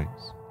burned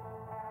throats.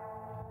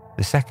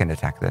 The second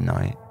attack of the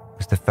night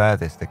was the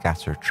furthest the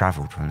gasser had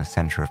travelled from the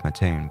centre of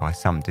Mattoon by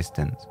some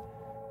distance,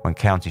 when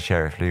County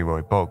Sheriff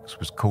Leroy Boggs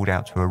was called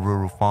out to a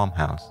rural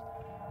farmhouse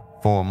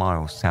 4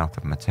 miles south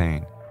of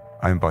Mattoon,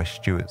 owned by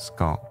Stuart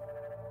Scott.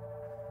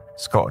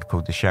 Scott had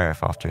called the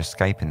sheriff after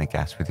escaping the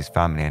gas with his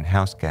family and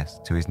house guests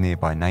to his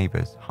nearby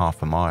neighbours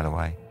half a mile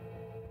away.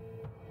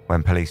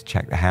 When police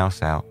checked the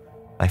house out,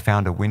 they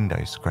found a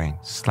window screen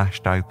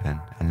slashed open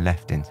and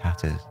left in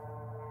tatters.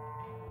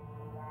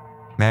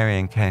 Mary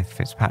and Kenneth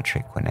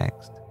Fitzpatrick were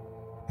next.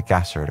 The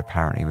gasser had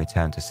apparently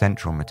returned to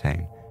central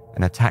Mattoon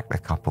and attacked the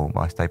couple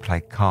whilst they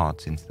played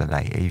cards into the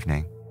late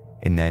evening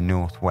in their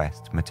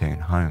northwest Mattoon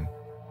home.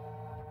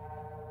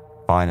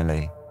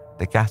 Finally,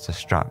 the gasser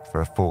struck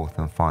for a fourth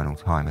and final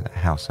time at the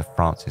house of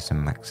Francis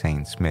and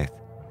Maxine Smith,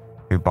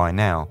 who by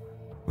now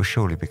were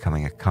surely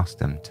becoming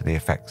accustomed to the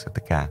effects of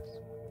the gas.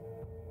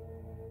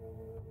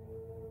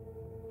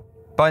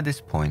 By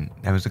this point,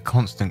 there was a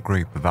constant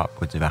group of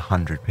upwards of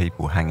 100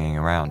 people hanging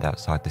around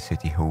outside the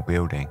City Hall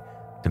building,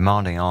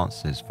 demanding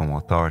answers from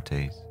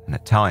authorities, and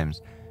at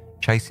times,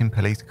 chasing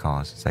police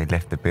cars as they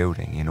left the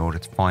building in order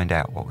to find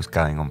out what was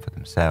going on for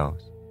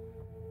themselves.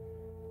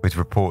 With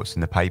reports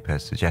in the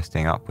papers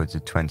suggesting upwards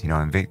of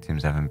 29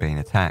 victims having been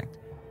attacked,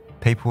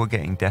 people were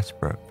getting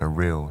desperate for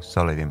real,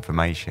 solid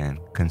information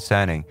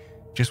concerning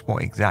just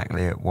what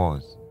exactly it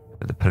was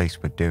that the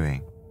police were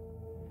doing.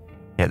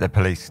 Yet the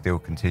police still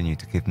continued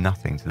to give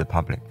nothing to the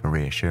public for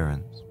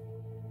reassurance.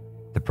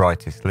 The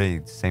brightest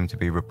leads seemed to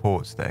be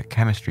reports that a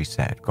chemistry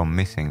set had gone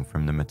missing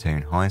from the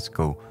Mattoon High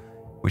School,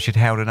 which had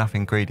held enough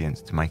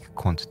ingredients to make a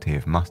quantity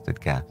of mustard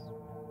gas.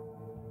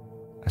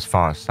 As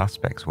far as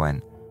suspects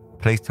went,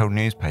 police told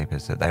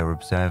newspapers that they were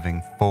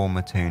observing 4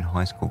 Mattoon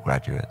High School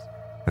graduates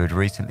who had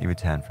recently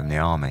returned from the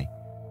army,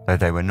 though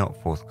they were not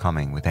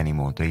forthcoming with any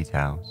more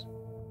details.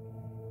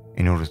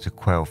 In order to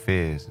quell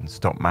fears and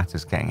stop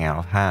matters getting out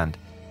of hand,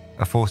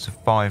 a force of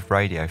 5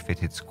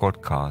 radio-fitted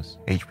squad cars,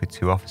 each with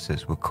 2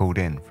 officers, were called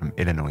in from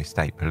Illinois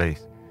State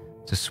Police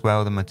to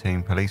swell the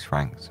Mattoon police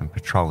ranks and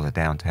patrol the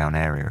downtown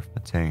area of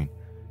Mattoon,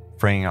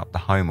 freeing up the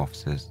home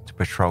officers to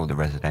patrol the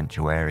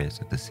residential areas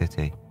of the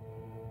city.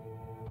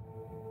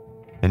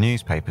 The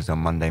newspapers on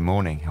Monday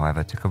morning,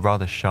 however, took a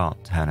rather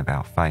sharp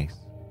turnabout face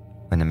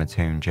when the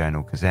Mattoon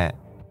Journal-Gazette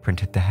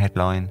printed the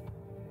headline,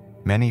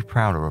 "Many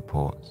Prowler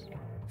Reports,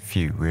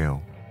 Few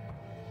Real."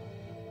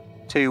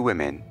 2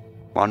 women,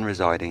 one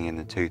residing in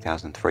the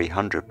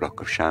 2300 block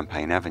of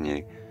Champaign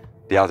Avenue,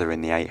 the other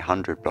in the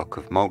 800 block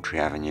of Moultrie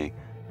Avenue,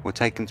 were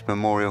taken to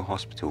Memorial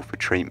Hospital for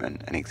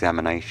treatment and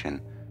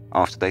examination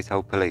after they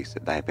told police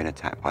that they had been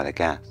attacked by the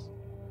gas.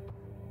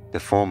 The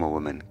former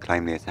woman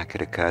claimed the attack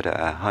had occurred at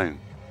her home.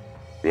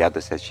 The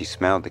other said she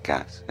smelled the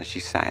gas as she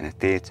sat in a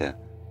theatre.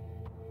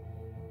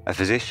 A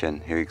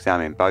physician who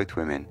examined both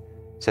women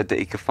said that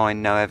he could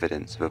find no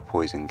evidence of a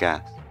poison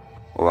gas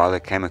or other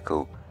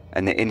chemical,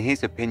 and that in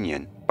his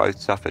opinion both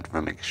suffered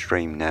from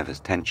extreme nervous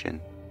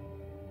tension.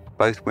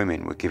 Both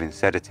women were given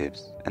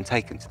sedatives and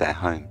taken to their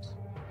homes.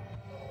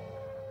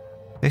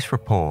 This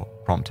report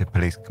prompted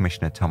Police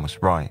Commissioner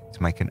Thomas Wright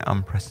to make an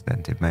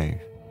unprecedented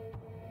move.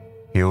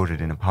 He ordered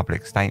in a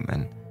public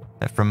statement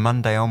that from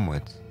Monday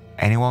onwards,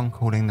 anyone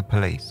calling the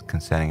police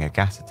concerning a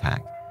gas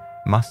attack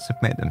must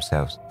submit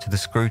themselves to the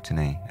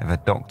scrutiny of a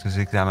doctor's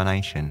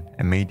examination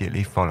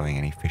immediately following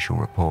any official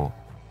report.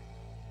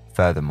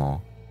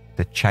 Furthermore,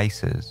 the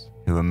chasers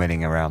who were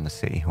milling around the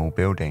City Hall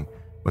building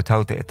were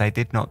told that if they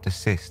did not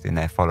desist in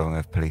their following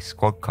of police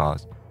squad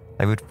cars,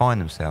 they would find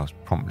themselves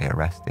promptly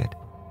arrested.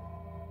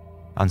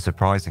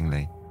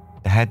 Unsurprisingly,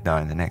 the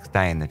headline the next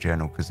day in the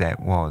Journal-Gazette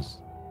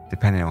was,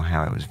 depending on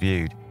how it was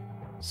viewed,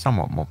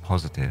 somewhat more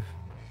positive.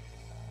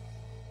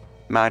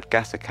 Mad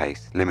Gasser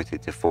case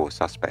limited to 4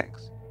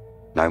 suspects.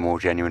 No more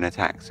genuine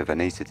attacks of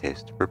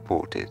anaesthetist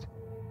reported.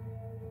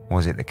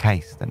 Was it the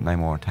case that no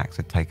more attacks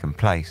had taken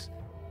place,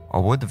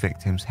 or were the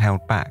victims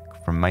held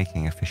back from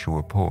making official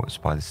reports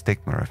by the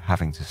stigma of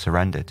having to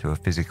surrender to a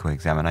physical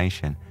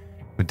examination,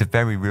 with the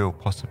very real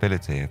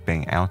possibility of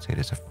being outed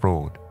as a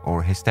fraud or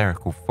a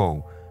hysterical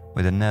fool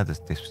with a nervous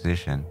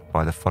disposition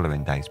by the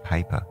following day's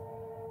paper?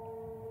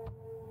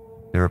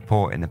 The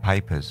report in the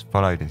papers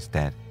followed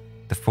instead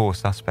the 4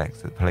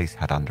 suspects that police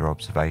had under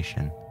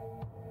observation.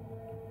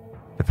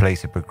 The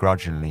police had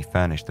begrudgingly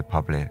furnished the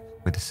public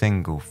with a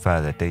single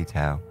further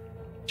detail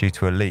due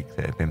to a leak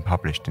that had been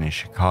published in a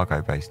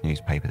Chicago-based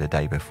newspaper the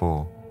day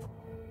before.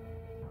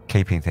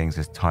 Keeping things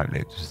as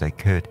tight-lipped as they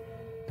could,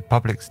 the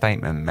public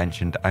statement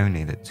mentioned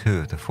only that 2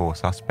 of the 4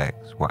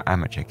 suspects were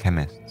amateur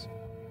chemists,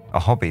 a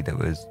hobby that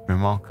was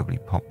remarkably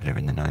popular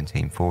in the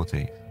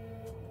 1940s.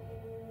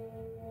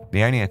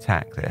 The only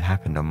attack that had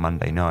happened on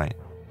Monday night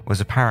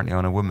was apparently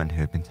on a woman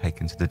who had been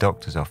taken to the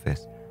doctor's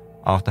office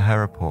after her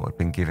report had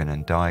been given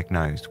and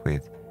diagnosed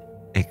with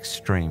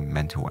extreme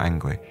mental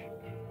anguish.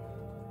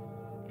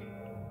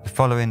 The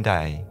following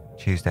day,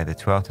 Tuesday the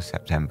 12th of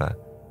September,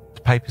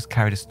 the papers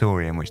carried a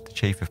story in which the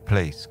Chief of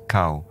Police,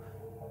 Cole,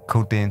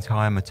 called the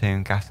entire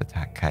Mattoon gas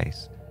attack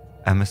case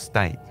a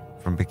mistake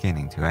from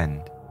beginning to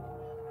end.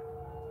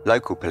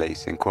 Local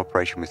police, in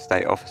cooperation with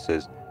state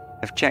officers,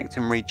 have checked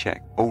and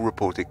rechecked all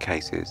reported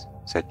cases,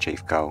 said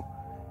Chief Cole,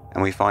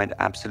 and we find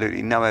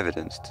absolutely no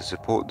evidence to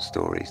support the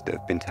stories that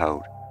have been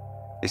told.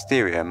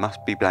 Hysteria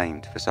must be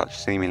blamed for such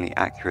seemingly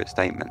accurate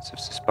statements of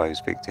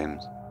supposed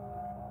victims.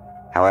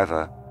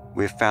 However,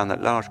 we have found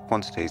that large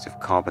quantities of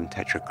carbon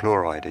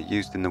tetrachloride are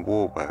used in the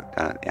war work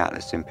down at the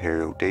Atlas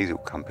Imperial Diesel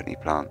Company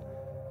plant,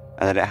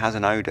 and that it has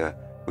an odour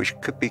which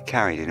could be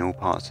carried in all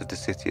parts of the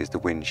city as the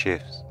wind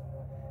shifts.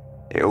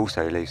 It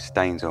also leaves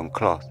stains on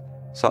cloth,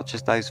 such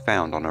as those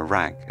found on a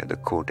rag at the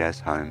Cordes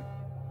home.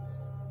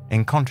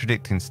 In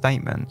contradicting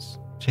statements,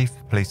 Chief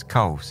of Police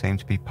Cole seemed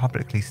to be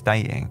publicly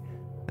stating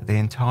that the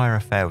entire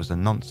affair was a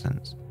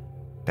nonsense,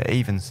 but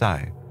even so,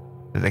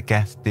 that the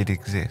gas did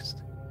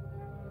exist.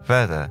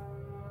 Further,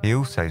 he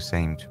also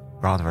seemed,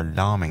 rather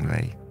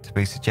alarmingly, to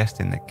be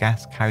suggesting that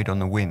gas carried on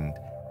the wind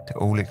to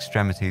all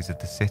extremities of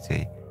the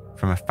city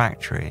from a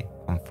factory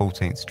on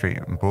 14th Street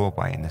and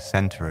Broadway in the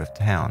centre of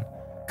town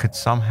could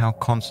somehow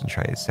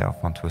concentrate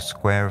itself onto a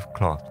square of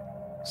cloth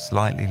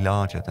slightly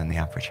larger than the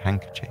average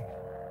handkerchief.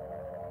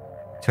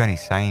 To any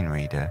sane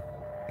reader,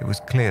 it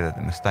was clear that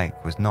the mistake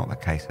was not the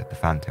case of the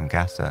Phantom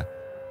Gasser,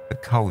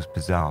 but Cole's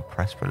bizarre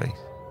press release.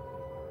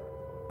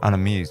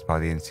 Unamused by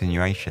the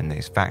insinuation that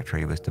his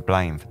factory was to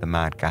blame for the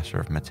Mad Gasser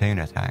of Mattoon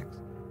attacks,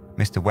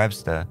 Mr.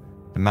 Webster,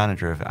 the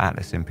manager of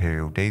Atlas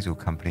Imperial Diesel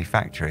Company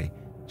factory,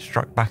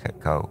 struck back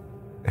at Cole,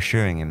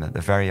 assuring him that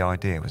the very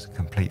idea was a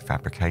complete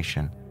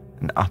fabrication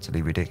and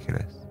utterly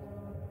ridiculous.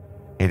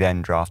 He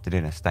then drafted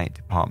in a State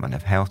Department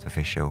of Health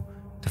official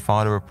to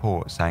file a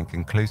report saying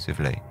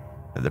conclusively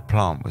that the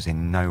plant was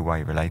in no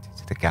way related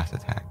to the gas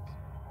attacks.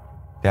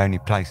 The only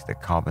place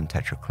that carbon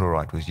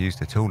tetrachloride was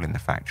used at all in the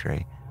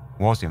factory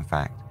was, in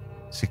fact,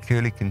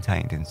 securely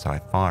contained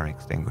inside fire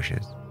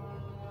extinguishers.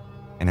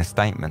 In a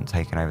statement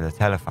taken over the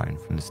telephone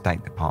from the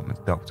State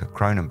Department's Dr.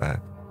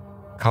 Cronenberg,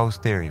 Cole's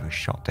theory was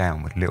shot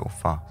down with little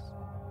fuss.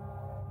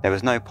 There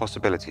was no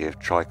possibility of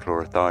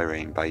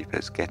trichlorothiazide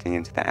vapours getting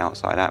into the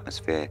outside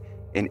atmosphere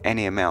in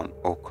any amount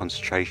or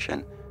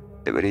concentration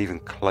that would even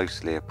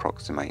closely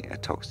approximate a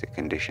toxic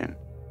condition.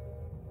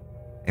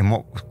 In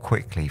what was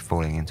quickly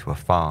falling into a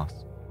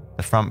farce,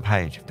 the front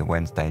page of the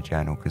Wednesday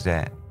Journal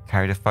Gazette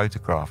carried a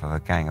photograph of a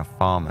gang of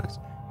farmers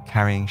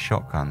carrying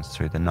shotguns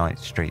through the night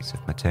streets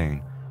of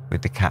Mattoon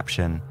with the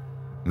caption,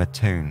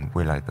 "Mattoon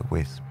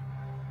Will-o'-the-Wisp."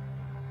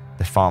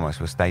 The farmers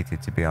were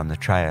stated to be on the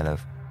trail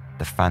of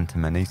the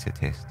Phantom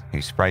Anesthetist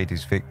who sprayed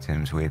his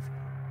victims with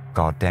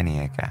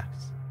gardenia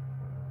gas.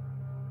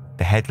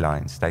 The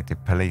headline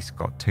stated police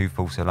got 2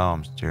 false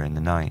alarms during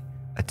the night,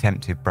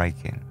 attempted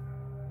break-in.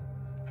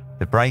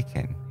 The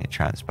break-in, it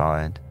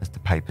transpired, as the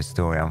paper's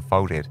story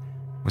unfolded,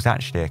 was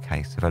actually a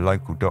case of a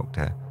local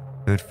doctor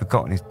who had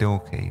forgotten his door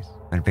keys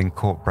and had been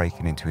caught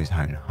breaking into his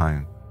own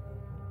home.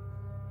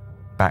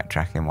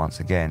 Backtracking once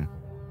again,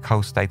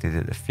 Cole stated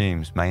that the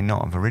fumes may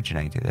not have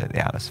originated at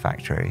the Atlas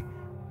factory,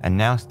 and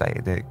now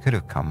stated that it could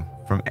have come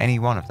from any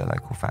one of the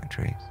local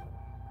factories.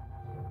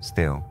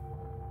 Still,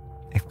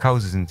 if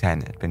Cole's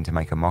intent had been to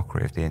make a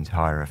mockery of the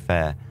entire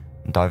affair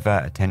and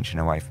divert attention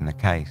away from the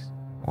case,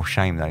 or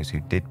shame those who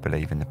did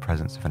believe in the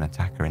presence of an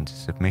attacker into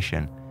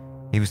submission,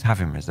 he was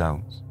having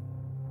results.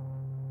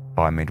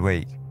 By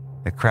midweek,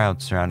 the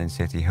crowd surrounding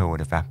City Hall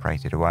had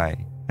evaporated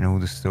away, and all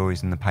the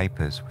stories in the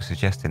papers were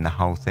suggesting the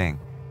whole thing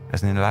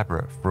as an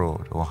elaborate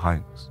fraud or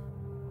hoax.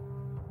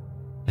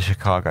 The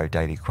Chicago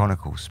Daily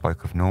Chronicle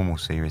spoke of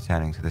normalcy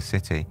returning to the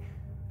city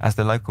as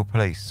the local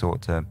police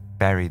sought to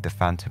bury the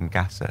Phantom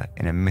Gasser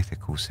in a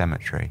mythical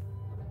cemetery.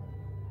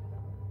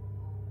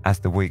 As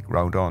the week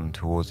rolled on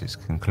towards its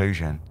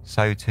conclusion,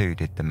 so too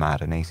did the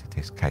Mad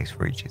Anesthetist case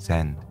reach its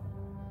end.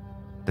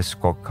 The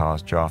squad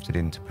cars drafted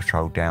in to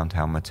patrol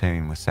downtown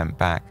Mattoon were sent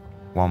back,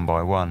 one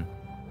by one,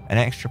 and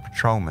extra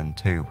patrolmen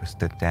too were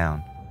stood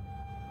down.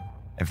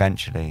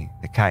 Eventually,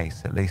 the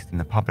case, at least in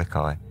the public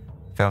eye,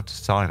 fell to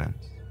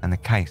silence and the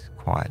case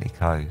quietly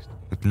closed,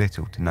 with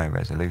little to no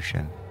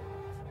resolution.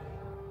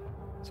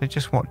 So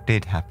just what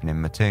did happen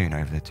in Mattoon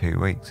over the 2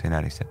 weeks in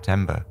early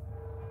September?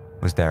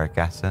 Was there a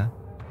gasser,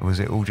 or was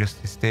it all just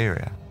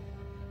hysteria?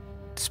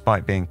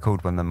 Despite being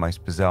called one of the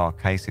most bizarre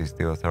cases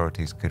the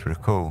authorities could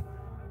recall,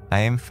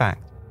 they in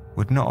fact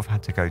would not have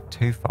had to go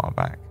too far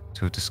back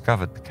to have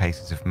discovered the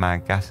cases of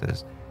Mad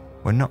Gassers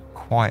were not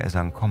quite as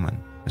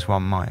uncommon as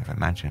one might have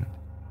imagined.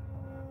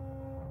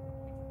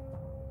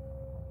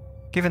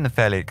 Given the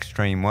fairly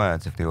extreme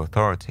words of the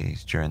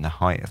authorities during the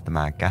height of the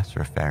Mad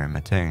Gasser affair in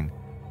Mattoon,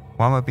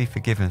 one would be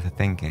forgiven for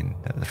thinking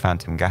that the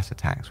phantom gas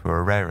attacks were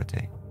a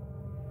rarity.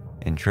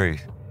 In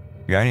truth,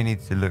 you only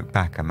need to look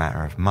back a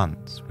matter of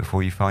months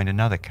before you find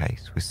another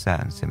case with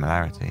certain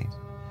similarities.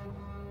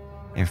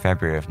 In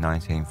February of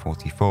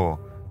 1944,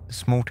 the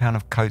small town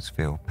of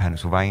Coatesville,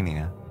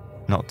 Pennsylvania,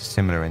 not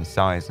dissimilar in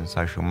size and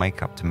social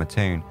makeup to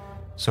Mattoon,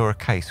 saw a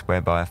case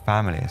whereby a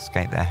family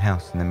escaped their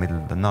house in the middle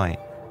of the night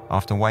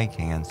after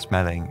waking and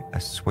smelling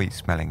a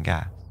sweet-smelling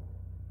gas.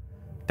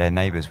 Their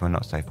neighbours were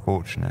not so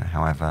fortunate,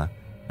 however,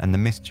 and the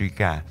mystery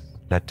gas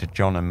led to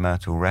John and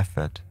Myrtle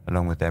Refford,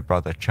 along with their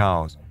brother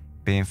Charles,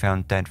 being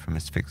found dead from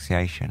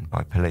asphyxiation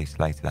by police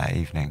later that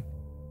evening.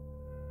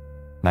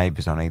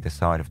 Neighbours on either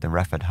side of the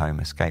Refford home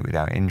escaped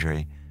without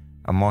injury,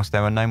 and whilst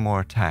there were no more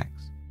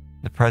attacks,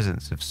 the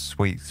presence of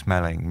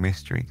sweet-smelling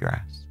mystery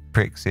gas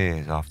pricks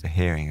ears after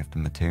hearing of the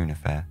Mattoon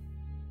affair.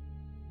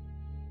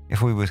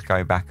 If we were to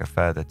go back a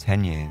further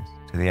 10 years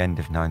to the end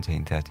of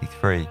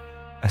 1933,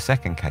 a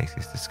second case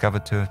is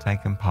discovered to have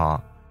taken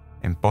part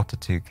in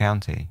Botetourt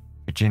County,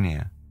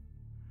 Virginia.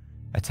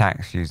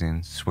 Attacks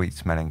using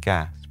sweet-smelling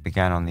gas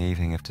began on the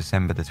evening of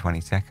December the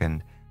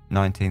 22nd,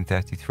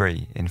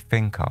 1933 in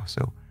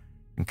Fincastle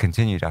and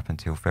continued up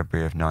until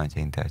February of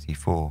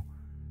 1934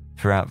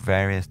 throughout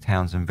various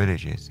towns and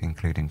villages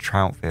including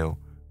Troutville,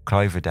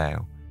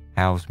 Cloverdale,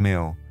 Howes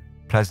Mill,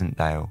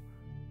 Pleasantdale,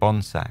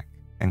 Bonsack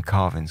and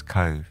Carvin's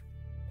Cove.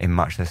 In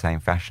much the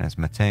same fashion as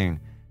Mattoon,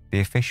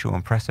 the official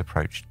and press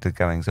approach to the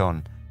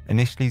goings-on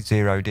initially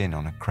zeroed in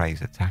on a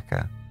crazed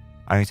attacker,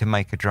 only to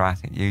make a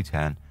dramatic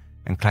U-turn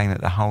and claim that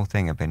the whole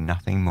thing had been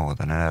nothing more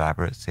than an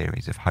elaborate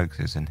series of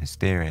hoaxes and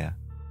hysteria.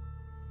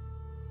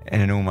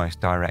 In an almost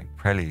direct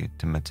prelude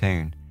to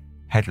Mattoon,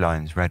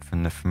 headlines read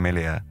from the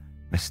familiar,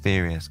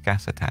 mysterious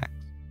gas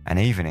attacks and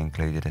even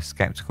included a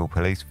sceptical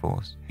police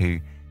force who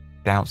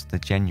doubts the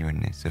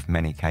genuineness of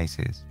many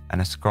cases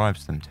and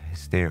ascribes them to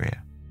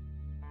hysteria.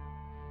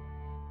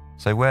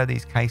 So were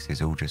these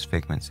cases all just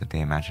figments of the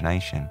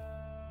imagination?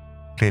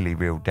 Clearly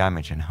real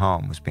damage and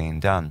harm was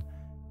being done,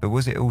 but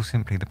was it all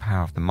simply the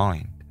power of the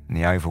mind and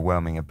the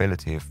overwhelming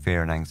ability of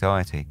fear and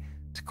anxiety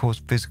to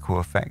cause physical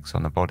effects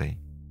on the body?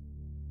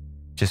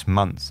 Just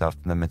months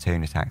after the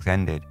Mattoon attacks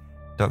ended,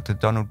 Dr.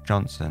 Donald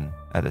Johnson,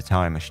 at the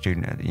time a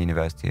student at the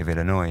University of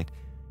Illinois,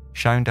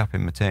 showed up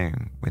in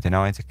Mattoon with an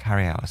eye to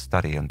carry out a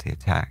study on the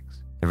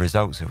attacks, the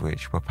results of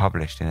which were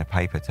published in a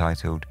paper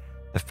titled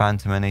The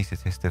Phantom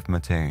Anesthetist of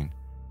Mattoon,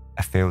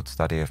 a field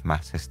study of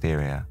mass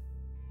hysteria.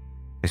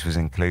 This was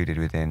included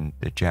within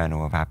the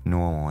Journal of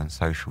Abnormal and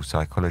Social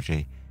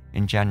Psychology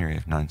in January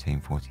of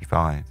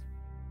 1945.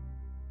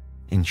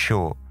 In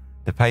short,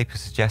 the paper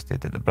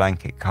suggested that the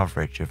blanket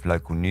coverage of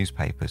local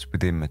newspapers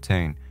within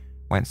Mattoon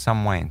went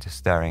some way into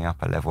stirring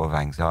up a level of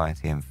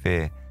anxiety and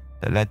fear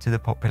that led to the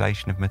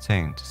population of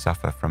Mattoon to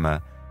suffer from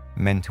a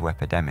mental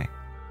epidemic.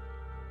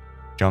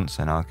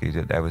 Johnson argued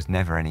that there was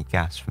never any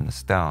gas from the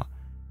start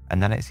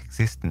and that its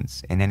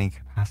existence in any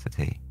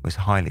capacity was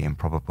highly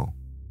improbable.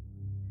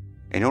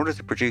 In order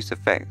to produce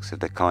effects of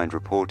the kind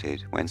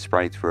reported when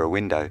sprayed through a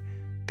window,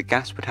 the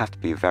gas would have to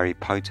be a very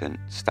potent,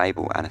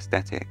 stable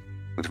anaesthetic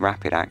with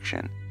rapid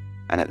action,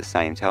 and at the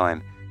same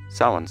time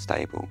so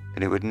unstable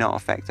that it would not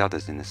affect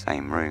others in the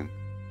same room.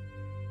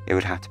 It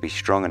would have to be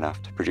strong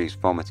enough to produce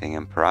vomiting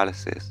and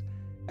paralysis,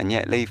 and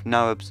yet leave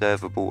no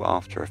observable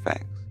after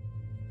effects.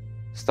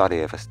 Study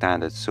of a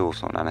standard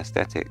source on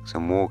anaesthetics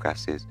and war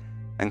gases,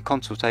 and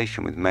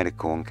consultation with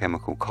medical and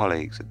chemical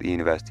colleagues at the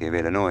University of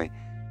Illinois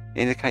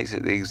indicates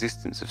that the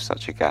existence of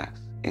such a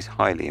gas is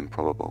highly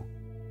improbable.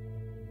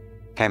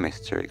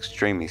 Chemists are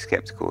extremely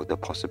skeptical of the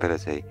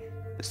possibility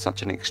that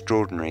such an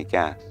extraordinary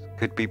gas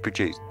could be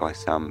produced by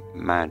some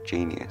mad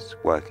genius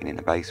working in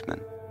a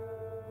basement.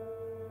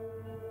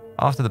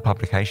 After the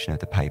publication of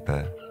the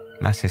paper,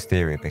 mass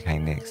hysteria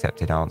became the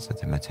accepted answer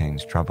to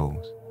Mattoon's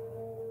troubles,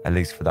 at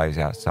least for those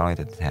outside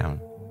of the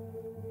town,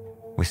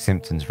 with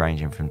symptoms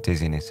ranging from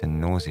dizziness and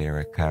nausea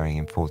occurring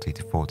in 40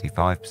 to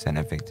 45%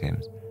 of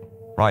victims,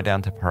 right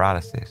down to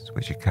paralysis,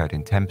 which occurred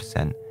in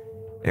 10%.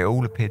 It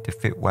all appeared to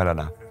fit well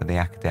enough for the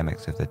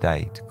academics of the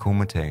day to call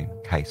Mattoon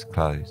case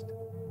closed.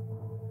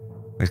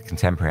 With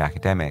contemporary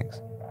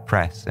academics,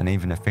 press and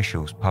even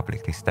officials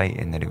publicly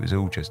stating that it was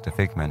all just a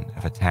figment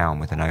of a town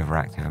with an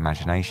overactive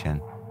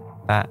imagination,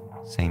 that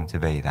seemed to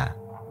be that.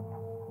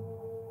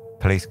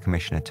 Police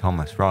Commissioner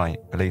Thomas Wright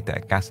believed that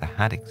a gasser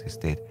had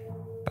existed,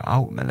 but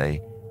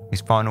ultimately,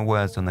 his final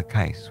words on the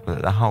case were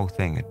that the whole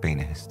thing had been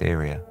a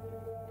hysteria.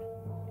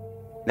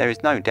 There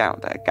is no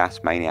doubt that a gas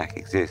maniac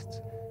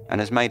exists and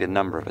has made a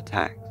number of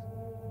attacks,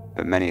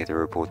 but many of the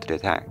reported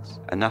attacks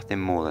are nothing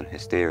more than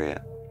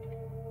hysteria.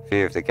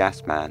 Fear of the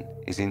gas man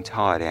is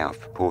entirely out of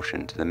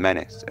proportion to the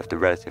menace of the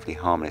relatively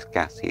harmless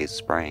gas he is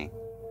spraying.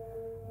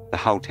 The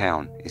whole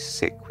town is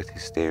sick with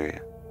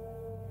hysteria.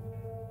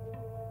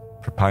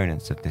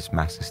 Proponents of this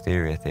mass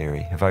hysteria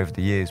theory have over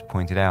the years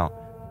pointed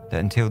out that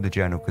until the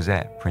Journal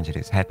Gazette printed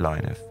its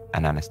headline of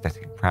an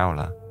anaesthetic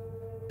prowler,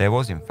 there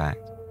was in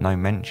fact no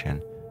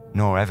mention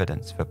nor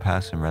evidence of a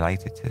person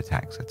related to the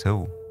attacks at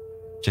all,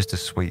 just a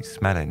sweet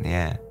smell in the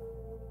air.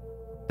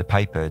 The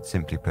paper had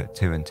simply put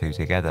two and two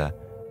together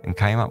and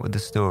came up with a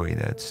story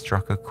that had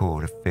struck a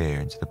chord of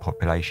fear into the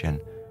population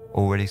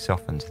already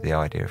softened to the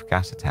idea of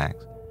gas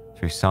attacks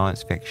through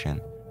science fiction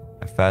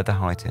and further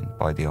heightened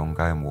by the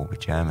ongoing war with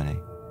Germany.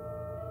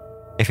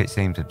 If it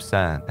seems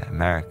absurd that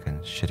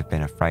Americans should have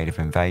been afraid of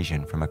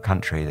invasion from a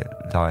country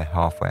that lay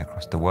halfway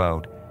across the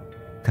world,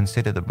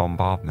 consider the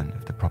bombardment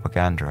of the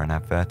propaganda and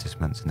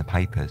advertisements in the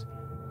papers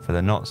for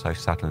the not so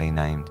subtly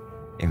named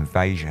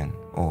invasion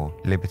or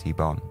Liberty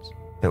bonds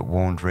that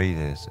warned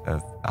readers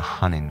of a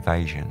Hun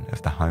invasion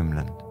of the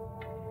homeland.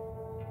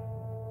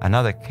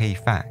 Another key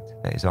fact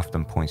that is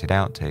often pointed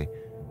out to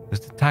was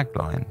the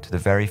tagline to the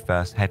very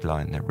first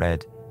headline that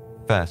read,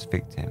 "First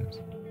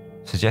Victims,"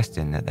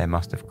 suggesting that there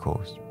must of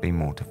course be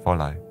more to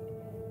follow.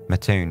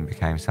 Mattoon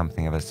became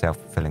something of a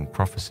self-fulfilling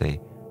prophecy,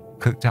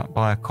 cooked up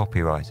by a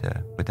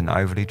copywriter with an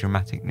overly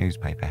dramatic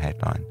newspaper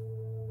headline.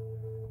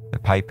 The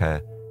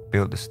paper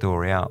built the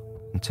story up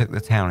and took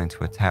the town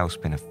into a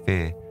tailspin of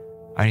fear,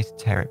 only to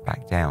tear it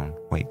back down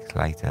weeks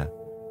later,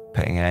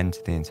 putting an end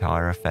to the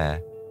entire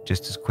affair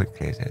just as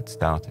quickly as it had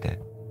started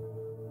it.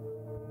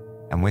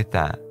 And with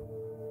that,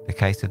 the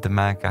case of the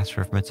Mad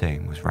Gasser of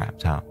Mattoon was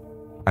wrapped up,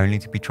 only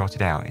to be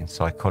trotted out in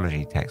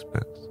psychology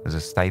textbooks as a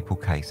staple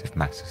case of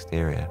mass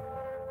hysteria,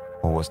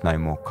 or what's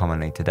known more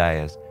commonly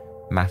today as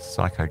mass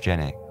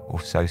psychogenic or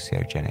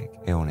sociogenic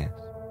illness.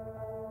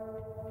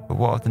 But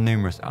what of the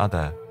numerous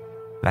other,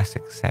 less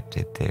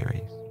accepted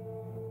theories?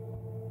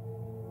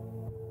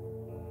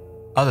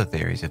 Other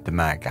theories of the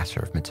Mad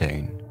Gasser of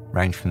Mattoon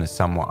range from the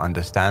somewhat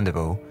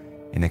understandable,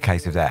 in the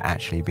case of there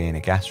actually being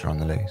a gasser on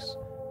the loose,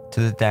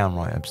 to the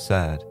downright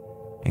absurd,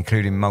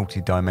 including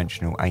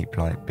multi-dimensional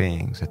ape-like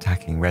beings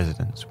attacking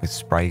residents with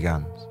spray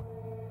guns.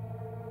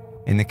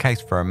 In the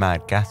case for a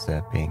Mad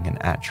Gasser being an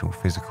actual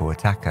physical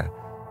attacker,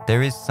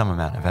 there is some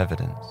amount of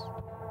evidence.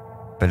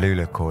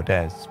 Belula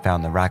Cordes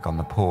found the rag on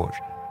the porch,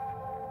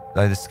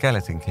 though the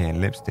skeleton key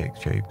and lipstick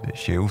tube that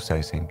she also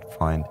seemed to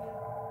find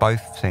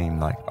both seem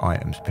like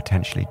items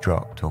potentially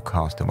dropped or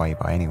cast away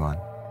by anyone.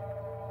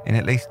 In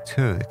at least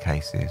two of the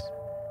cases,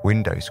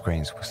 window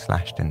screens were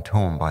slashed and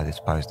torn by the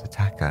supposed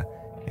attacker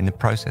in the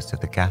process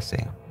of the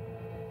gassing.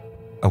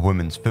 A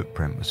woman's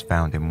footprint was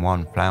found in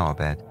one flower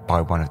bed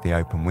by one of the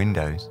open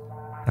windows,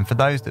 and for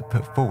those that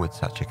put forward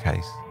such a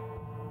case,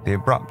 The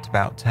abrupt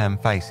about-turn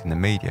face in the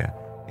media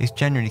is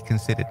generally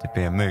considered to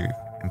be a move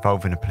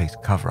involving a police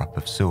cover-up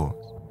of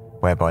sorts,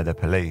 whereby the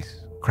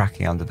police,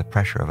 cracking under the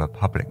pressure of a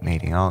public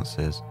needing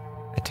answers,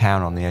 a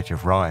town on the edge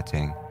of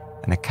rioting,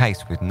 and a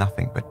case with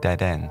nothing but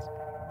dead ends,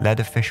 led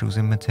officials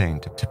in Mattoon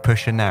to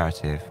push a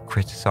narrative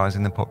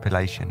criticising the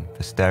population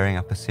for stirring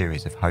up a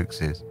series of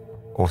hoaxes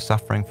or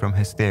suffering from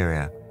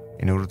hysteria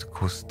in order to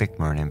cause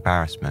stigma and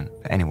embarrassment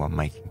for anyone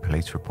making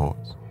police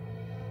reports.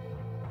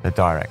 The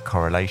direct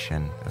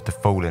correlation of the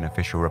fall in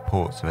official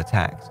reports of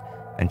attacks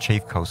and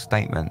Chief Cole's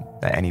statement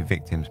that any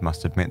victims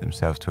must admit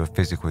themselves to a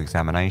physical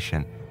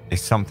examination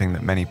is something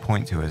that many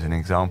point to as an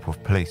example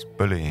of police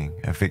bullying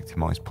a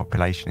victimised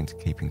population into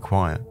keeping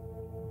quiet.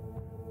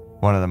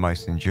 One of the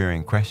most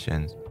enduring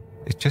questions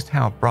is just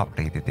how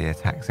abruptly did the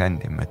attacks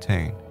end in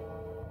Mattoon?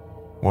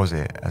 Was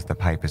it, as the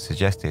paper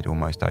suggested,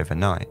 almost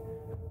overnight,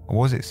 or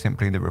was it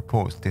simply that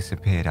reports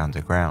disappeared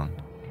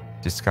underground,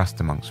 discussed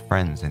amongst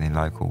friends and in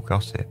local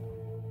gossip,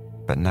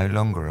 but no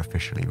longer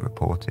officially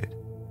reported?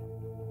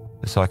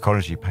 The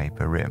psychology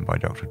paper written by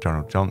Dr.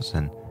 Donald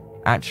Johnson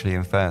actually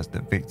infers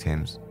that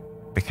victims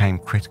became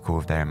critical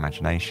of their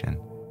imagination,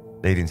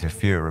 leading to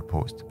fewer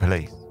reports to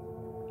police.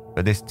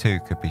 But this too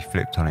could be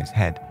flipped on its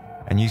head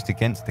and used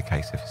against the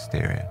case of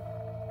hysteria.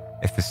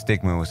 If the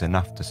stigma was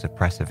enough to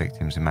suppress a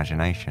victim's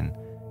imagination,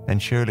 then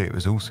surely it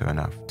was also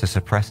enough to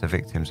suppress a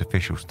victim's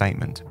official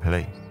statement to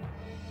police.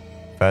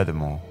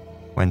 Furthermore,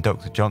 when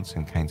Dr.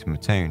 Johnson came to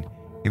Mattoon,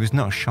 he was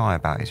not shy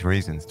about his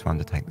reasons to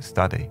undertake the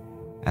study,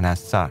 and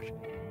as such,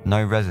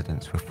 no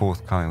residents were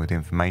forthcoming with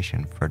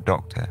information for a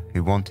doctor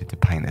who wanted to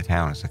paint the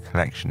town as a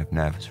collection of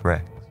nervous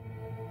wrecks.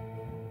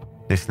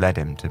 This led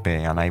him to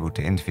being unable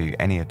to interview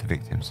any of the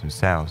victims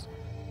themselves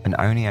and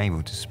only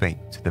able to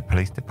speak to the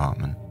police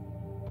department.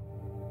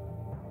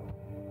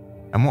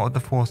 And what of the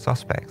 4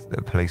 suspects that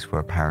the police were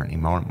apparently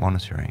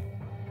monitoring?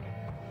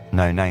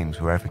 No names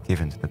were ever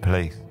given to the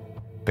police,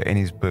 but in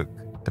his book,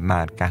 The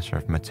Mad Gasser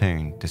of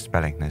Mattoon,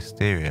 Dispelling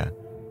Hysteria,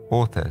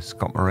 author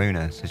Scott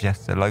Maruna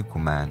suggests a local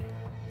man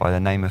by the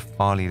name of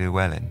Farley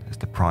Llewellyn as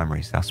the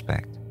primary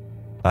suspect,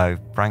 though,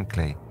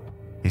 frankly,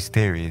 his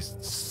theory is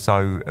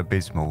so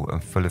abysmal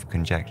and full of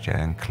conjecture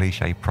and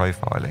cliché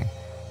profiling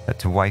that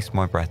to waste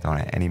my breath on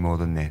it any more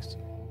than this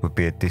would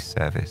be a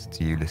disservice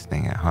to you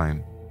listening at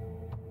home.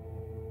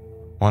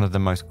 One of the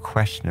most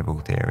questionable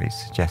theories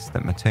suggests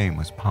that Mattoon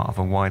was part of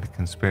a wider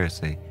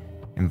conspiracy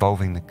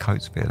involving the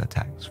Coatesville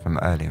attacks from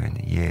earlier in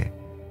the year,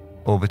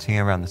 orbiting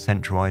around the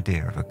central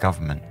idea of a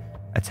government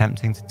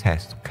attempting to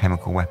test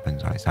chemical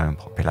weapons on its own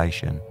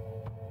population,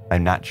 though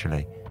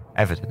naturally,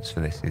 evidence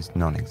for this is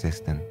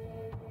non-existent.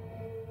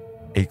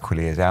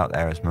 Equally as out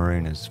there as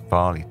Maruna's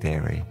Farley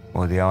theory,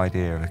 or the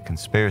idea of a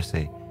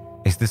conspiracy,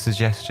 is the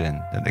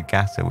suggestion that the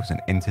gasser was an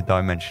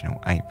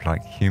interdimensional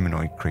ape-like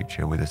humanoid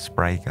creature with a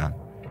spray gun,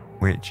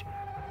 which,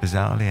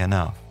 bizarrely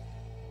enough,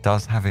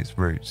 does have its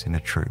roots in a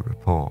true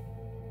report,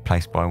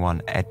 placed by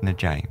one Edna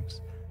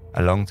James,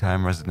 a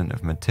long-term resident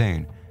of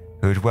Mattoon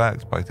who had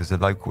worked both as a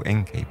local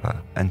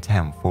innkeeper and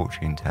town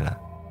fortune teller.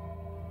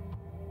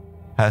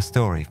 Her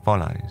story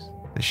follows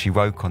that she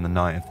woke on the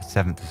night of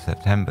the 7th of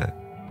September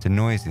to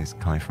noises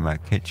coming from her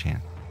kitchen,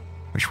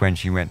 which when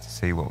she went to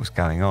see what was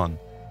going on,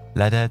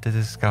 led her to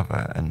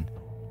discover an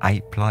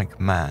ape-like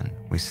man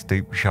with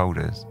stooped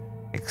shoulders,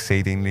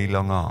 exceedingly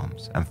long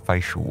arms and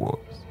facial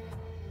warts.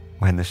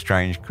 When the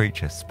strange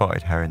creature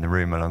spotted her in the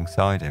room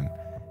alongside him,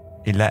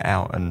 he let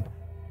out an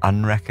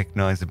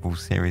unrecognisable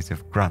series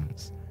of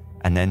grunts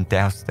and then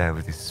doused her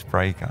with his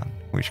spray gun,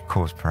 which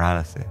caused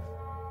paralysis.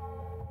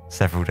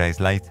 Several days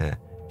later,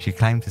 she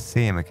claimed to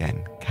see him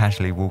again,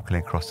 casually walking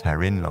across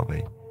her inn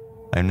lobby,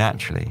 though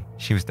naturally,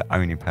 she was the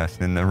only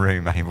person in the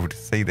room able to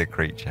see the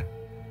creature.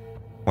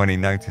 When he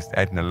noticed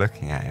Edna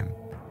looking at him,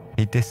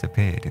 he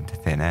disappeared into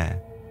thin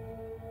air.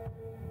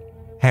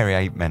 Hairy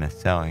ape men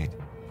aside,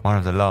 one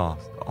of the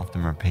last,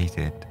 often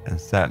repeated, and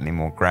certainly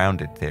more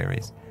grounded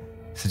theories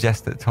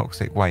suggests that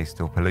toxic waste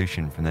or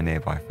pollution from the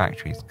nearby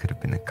factories could have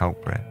been the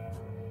culprit.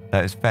 Though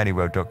it's fairly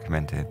well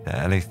documented that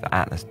at least the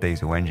Atlas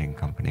Diesel Engine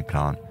Company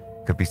plant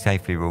could be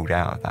safely ruled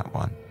out of that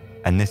one,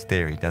 and this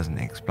theory doesn't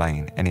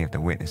explain any of the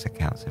witness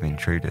accounts of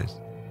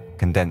intruders,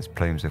 condensed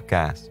plumes of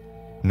gas,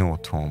 nor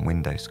torn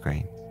window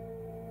screens.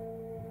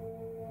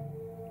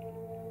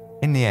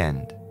 In the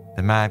end,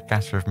 the Mad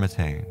Gasser of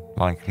Mattoon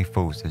likely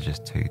falls to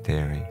just 2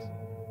 theories.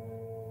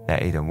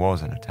 There either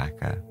was an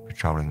attacker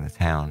patrolling the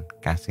town,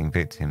 gassing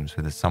victims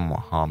with a somewhat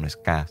harmless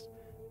gas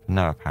for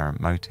no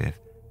apparent motive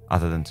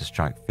other than to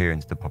strike fear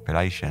into the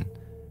population,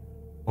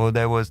 or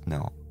there was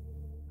not,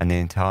 and the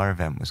entire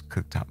event was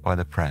cooked up by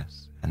the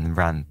press and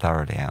ran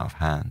thoroughly out of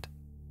hand.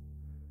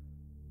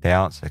 The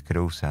answer could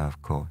also,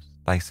 of course,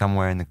 lay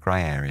somewhere in the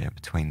grey area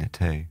between the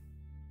two.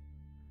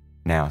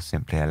 Now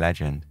simply a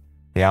legend,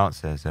 the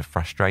answers are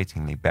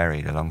frustratingly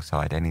buried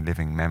alongside any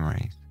living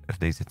memories of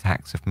these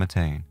attacks of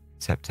Mattoon in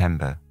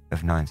September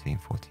of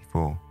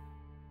 1944.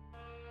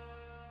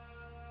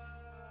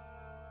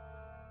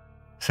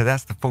 So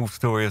that's the full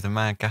story of the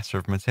Mad Gasser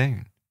of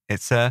Mattoon.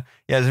 It's a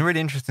really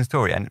interesting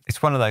story, and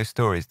it's one of those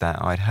stories that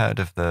I'd heard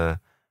of the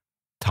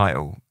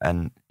title.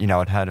 And,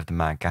 I'd heard of the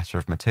Mad Gasser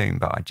of Mattoon,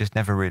 but I just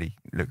never really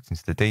looked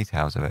into the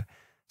details of it.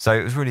 So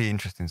it was really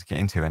interesting to get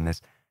into, and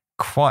there's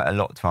quite a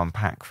lot to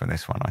unpack from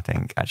this one, I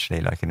think,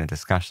 actually, like in a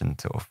discussion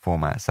sort of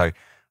format. So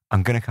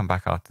I'm going to come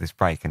back after this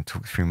break and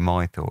talk through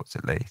my thoughts,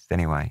 at least,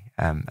 anyway,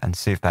 and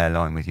see if they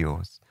align with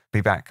yours.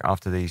 Be back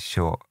after these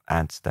short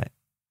ads that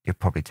you're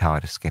probably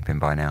tired of skipping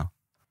by now.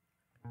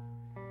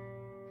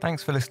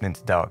 Thanks for listening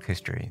to Dark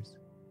Histories.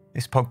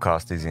 This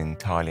podcast is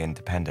entirely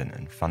independent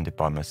and funded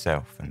by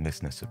myself and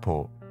listener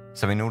support.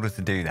 So in order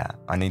to do that,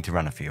 I need to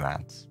run a few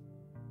ads.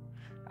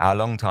 Our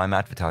long-time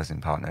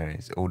advertising partner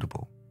is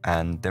Audible,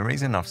 and the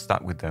reason I've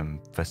stuck with them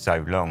for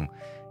so long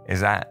is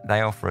that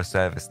they offer a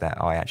service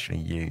that I actually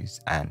use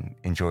and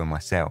enjoy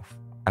myself.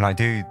 And I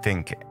do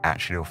think it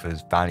actually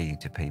offers value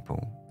to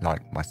people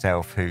like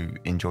myself who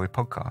enjoy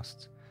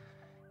podcasts.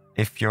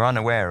 If you're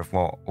unaware of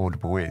what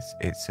Audible is,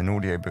 it's an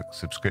audiobook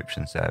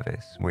subscription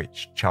service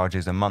which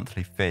charges a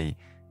monthly fee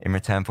in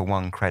return for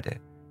 1 credit,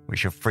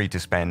 which you're free to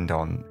spend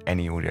on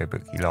any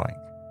audiobook you like.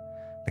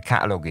 The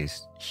catalogue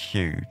is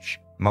huge,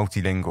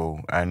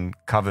 multilingual, and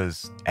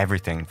covers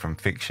everything from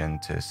fiction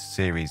to a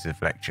series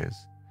of lectures.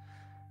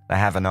 They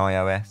have an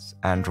iOS,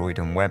 Android,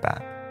 and web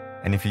app,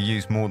 and if you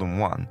use more than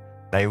one,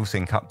 they all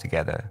sync up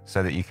together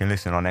so that you can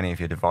listen on any of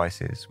your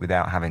devices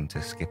without having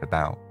to skip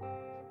about.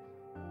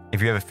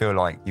 If you ever feel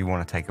like you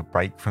want to take a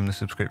break from the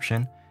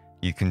subscription,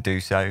 you can do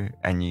so,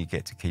 and you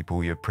get to keep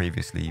all your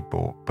previously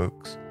bought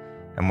books.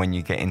 And when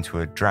you get into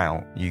a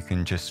drought, you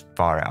can just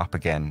fire it up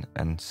again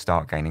and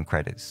start gaining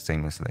credits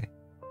seamlessly.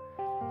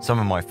 Some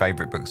of my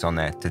favourite books on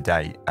there to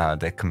date are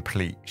The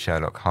Complete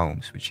Sherlock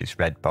Holmes, which is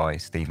read by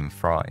Stephen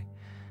Fry.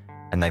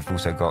 And they've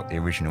also got the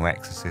original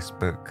Exorcist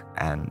book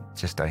and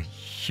just a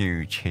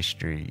huge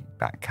history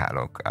back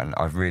catalogue. And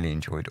I've really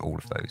enjoyed all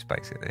of those,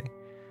 basically.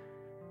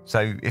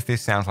 So if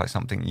this sounds like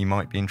something you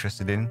might be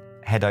interested in,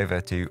 head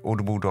over to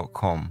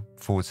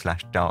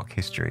audible.com/dark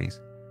histories.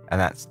 And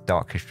that's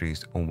dark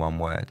histories, all one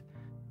word.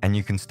 And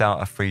you can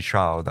start a free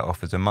trial that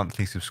offers a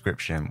monthly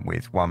subscription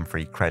with 1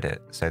 free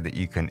credit so that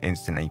you can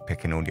instantly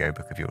pick an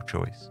audiobook of your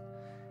choice.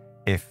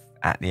 If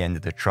at the end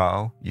of the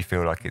trial you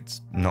feel like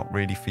it's not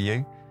really for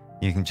you,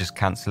 you can just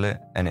cancel it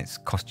and it's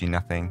cost you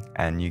nothing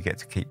and you get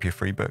to keep your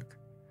free book.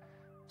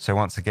 So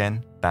once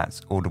again,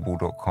 that's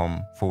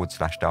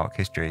audible.com/dark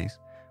histories,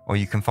 or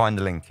you can find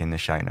the link in the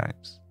show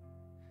notes.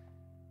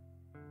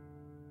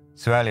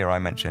 So earlier I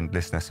mentioned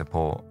listener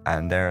support,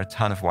 and there are a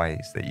ton of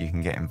ways that you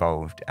can get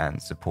involved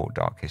and support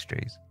Dark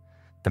Histories.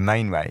 The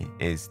main way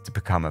is to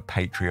become a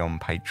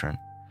Patreon patron.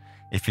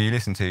 If you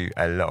listen to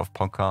a lot of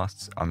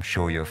podcasts, I'm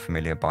sure you're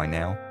familiar by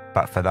now,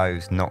 but for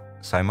those not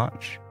so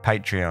much,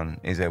 Patreon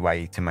is a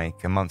way to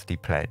make a monthly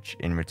pledge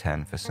in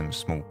return for some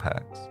small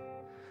perks.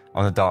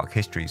 On the Dark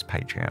Histories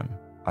Patreon,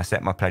 I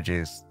set my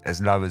pledges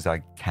as low as I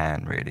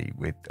can, really,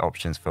 with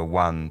options for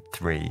 $1,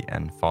 $3,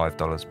 and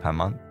 $5 per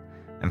month.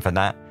 And for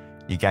that,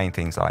 you gain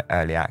things like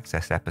early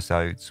access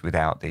episodes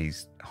without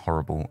these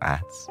horrible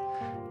ads,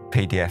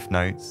 PDF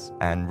notes,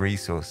 and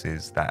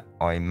resources that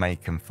I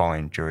make and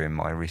find during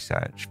my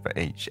research for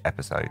each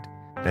episode.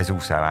 There's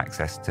also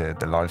access to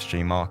the live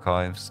stream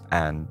archives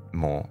and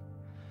more.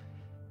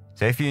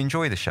 So if you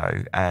enjoy the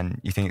show and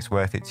you think it's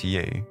worth it to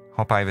you,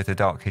 hop over to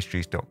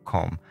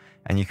darkhistories.com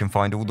and you can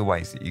find all the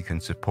ways that you can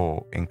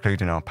support,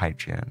 including our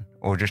Patreon,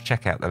 or just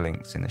check out the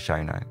links in the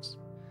show notes.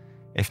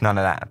 If none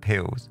of that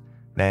appeals,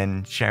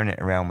 then sharing it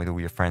around with all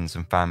your friends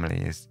and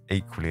family is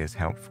equally as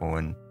helpful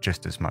and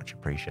just as much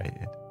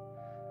appreciated.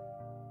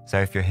 So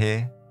if you're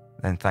here,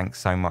 then thanks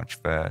so much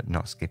for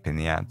not skipping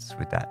the ads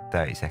with that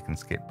 30-second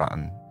skip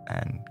button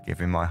and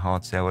giving my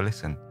hard sell a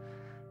listen.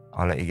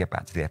 I'll let you get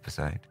back to the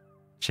episode.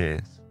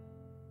 Cheers.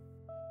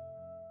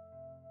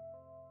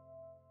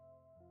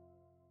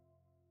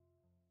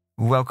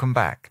 Welcome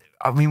back.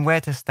 I mean,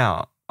 where to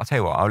start? I'll tell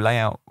you what, I'll lay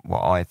out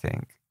what I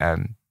think,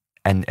 and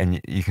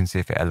you can see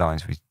if it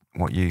aligns with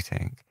what you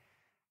think.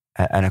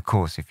 And of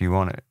course, if you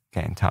want to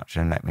get in touch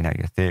and let me know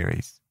your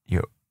theories,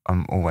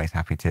 I'm always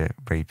happy to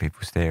read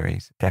people's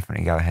theories.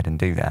 Definitely go ahead and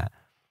do that.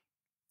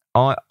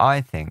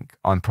 I think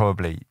I'm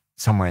probably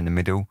somewhere in the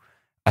middle.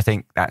 I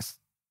think that's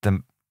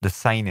the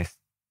sanest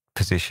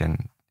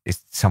position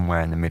is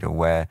somewhere in the middle,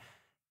 where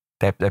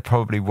there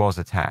probably was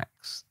a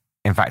tax.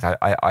 In fact,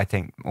 I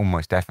think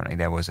almost definitely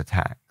there was a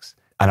tax.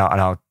 And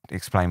I'll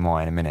explain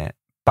why in a minute.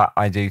 But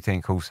I do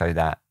think also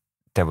that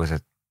there was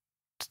a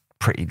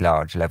pretty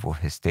large level of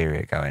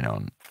hysteria going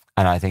on.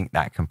 And I think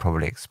that can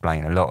probably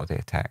explain a lot of the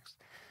attacks.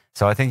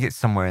 So I think it's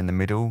somewhere in the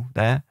middle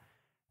there.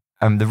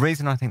 The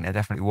reason I think there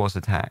definitely was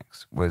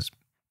attacks was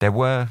there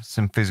were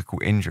some physical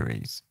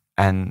injuries,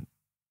 and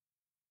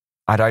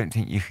I don't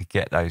think you could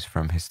get those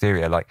from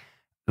hysteria. Like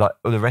all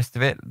the rest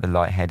of it, the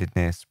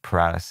lightheadedness,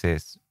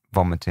 paralysis,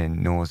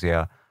 vomiting,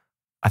 nausea,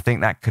 I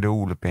think that could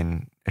all have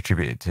been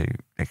attributed to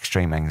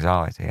extreme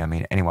anxiety. I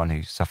mean, anyone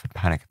who suffered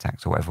panic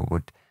attacks or whatever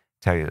would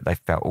tell you that they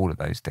felt all of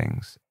those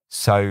things.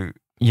 So,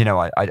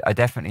 I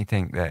definitely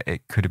think that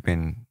it could have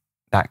been,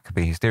 that could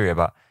be hysteria,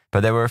 but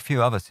there were a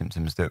few other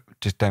symptoms that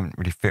just don't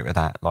really fit with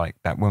that. Like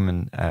that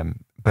woman,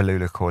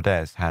 Belula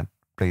Cordes, had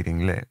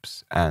bleeding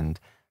lips and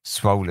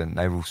swollen.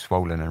 They were all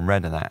swollen and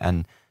red and that.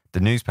 And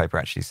the newspaper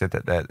actually said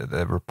that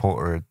the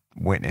reporter had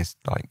witnessed,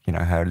 like, you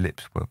know, her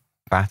lips were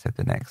battered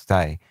the next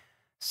day.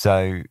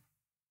 So,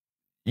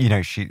 you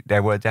know,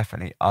 there were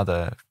definitely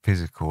other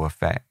physical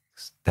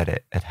effects that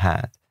it had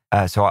had.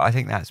 So I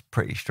think that's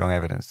pretty strong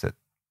evidence that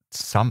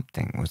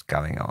something was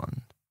going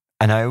on.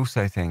 And I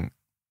also think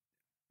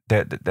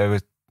that there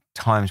were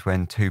times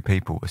when two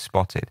people were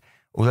spotted,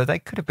 although they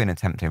could have been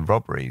attempting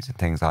robberies and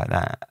things like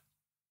that.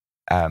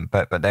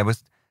 But there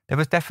was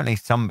definitely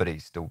somebody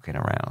stalking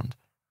around.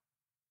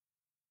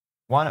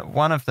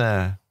 One of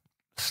the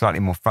slightly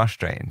more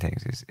frustrating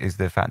things is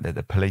the fact that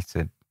the police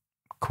had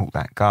caught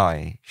that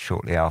guy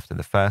shortly after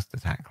the first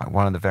attack, like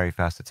one of the very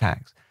first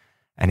attacks,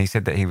 and he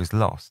said that he was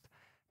lost.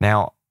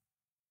 Now,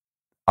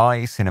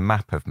 I seen a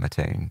map of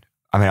Mattoon.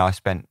 I mean, I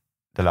spent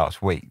the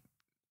last week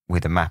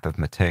with a map of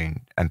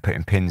Mattoon and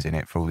putting pins in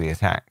it for all the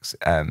attacks,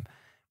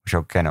 which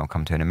again I'll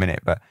come to in a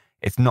minute. But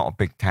it's not a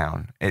big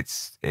town.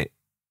 It's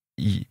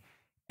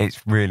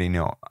really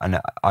not, and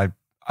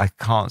I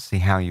can't see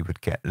how you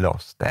would get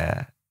lost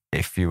there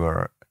if you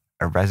were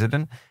a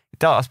resident.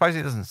 I suppose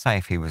it doesn't say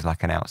if he was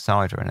like an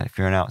outsider, and if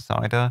you're an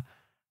outsider,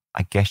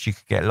 I guess you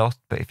could get lost.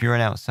 But if you're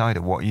an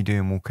outsider, what are you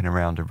doing walking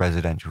around a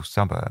residential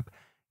suburb?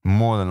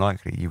 More than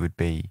likely you would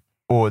be,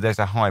 or there's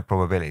a high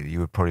probability that you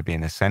would probably be in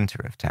the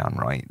centre of town,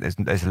 right?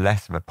 There's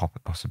less of a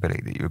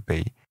possibility that you would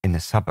be in the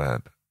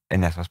suburb,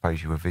 unless I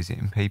suppose you were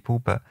visiting people.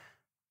 But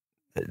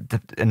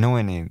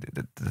annoyingly,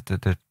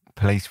 the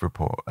police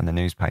report and the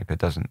newspaper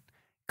doesn't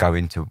go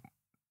into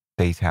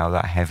detail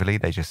that heavily.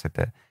 They just said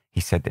that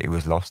he said that he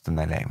was lost and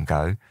they let him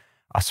go.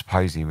 I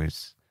suppose he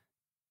was,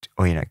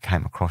 or, you know,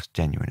 came across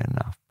genuine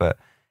enough. But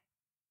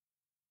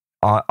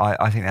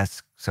I think I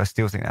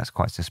still think that's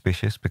quite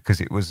suspicious,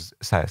 because it was,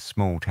 say, a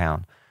small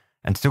town.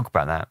 And to talk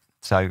about that,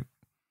 so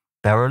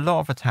there were a lot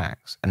of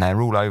attacks and they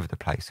were all over the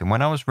place. And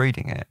when I was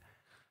reading it,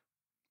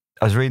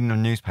 I was reading the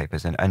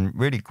newspapers and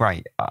really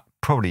great.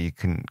 Probably you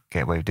can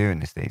get away with doing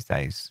this these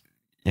days,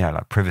 you know,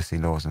 like privacy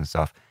laws and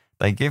stuff.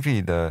 They give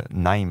you the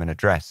name and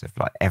address of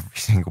like every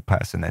single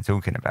person they're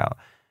talking about.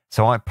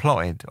 So I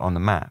plotted on the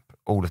map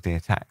all of the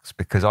attacks,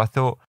 because I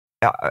thought,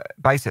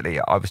 basically,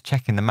 I was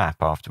checking the map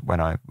after when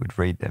I would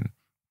read them.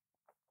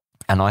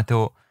 And I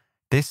thought,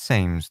 this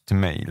seems to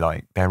me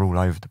like they're all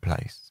over the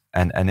place.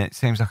 And it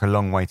seems like a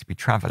long way to be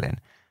traveling.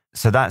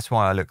 So that's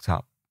why I looked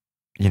up,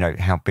 you know,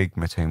 how big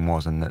Mattoon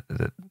was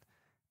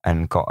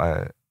and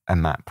got a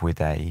map with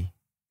a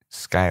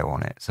scale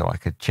on it so I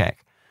could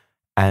check.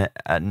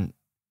 And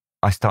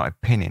I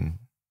started pinning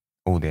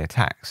all the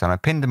attacks, and I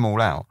pinned them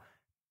all out.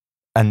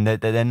 And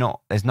they're not,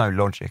 there's no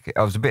logic.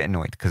 I was a bit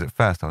annoyed because at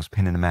first I was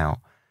pinning them out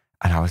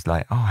and I was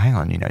like, oh, hang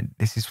on, you know,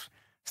 this is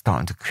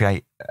starting to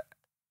create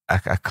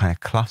a kind of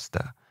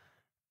cluster.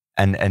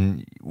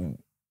 And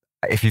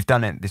if you've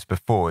done this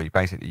before,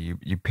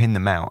 you pin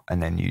them out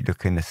and then you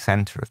look in the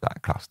center of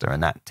that cluster,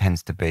 and that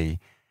tends to be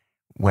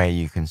where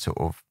you can sort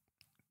of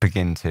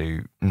begin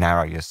to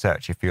narrow your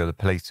search. If you're the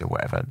police or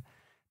whatever,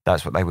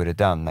 that's what they would have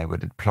done. They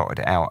would have plotted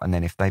it out. And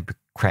then if they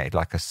created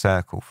like a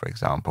circle, for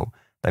example,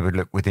 they would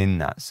look within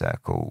that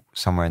circle.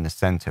 Somewhere in the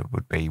center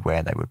would be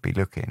where they would be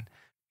looking,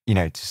 you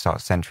know, to start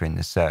centering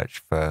the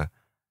search for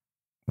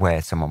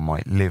where someone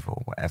might live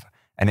or whatever.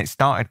 And it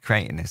started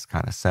creating this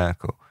kind of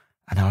circle.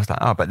 And I was like,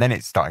 oh, but then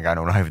it started going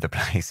all over the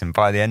place. And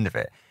by the end of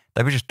it,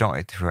 they were just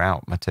dotted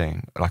throughout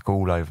Mattoon, like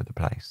all over the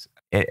place.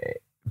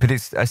 But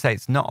I say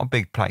it's not a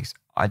big place.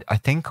 I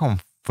think on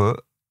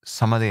foot,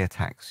 some of the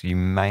attacks you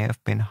may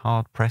have been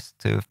hard pressed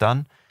to have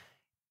done.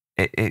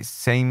 It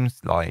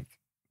seems like,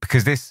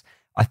 because this,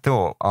 I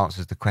thought,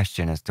 answers the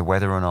question as to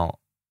whether or not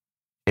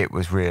it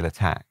was real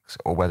attacks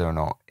or whether or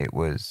not it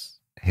was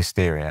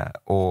hysteria,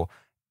 or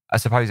I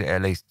suppose it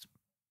at least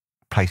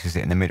places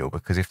it in the middle,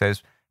 because if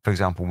there's, for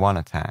example, one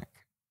attack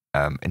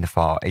in the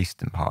far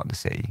eastern part of the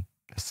city,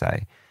 let's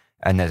say,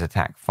 and there's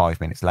attack 5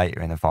 minutes later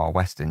in the far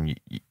western,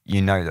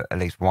 you know that at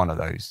least one of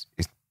those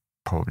is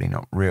probably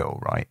not real,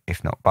 right?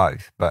 If not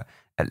both, but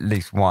at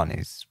least one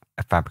is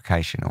a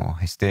fabrication or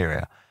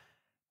hysteria.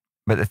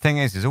 But the thing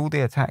is all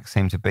the attacks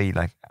seem to be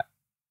like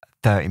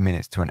 30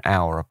 minutes to an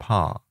hour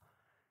apart.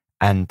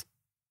 And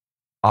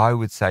I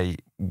would say,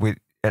 with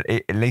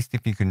at least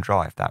if you can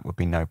drive, that would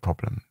be no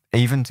problem.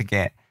 Even to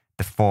get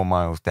the 4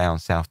 miles down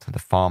south to the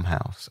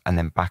farmhouse and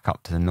then back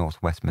up to the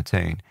northwest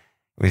Mattoon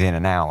within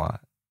an hour,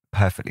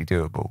 perfectly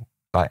doable,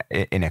 like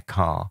in a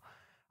car.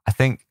 I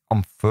think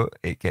on foot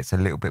it gets a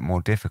little bit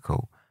more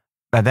difficult.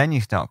 But then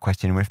you start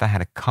questioning, if they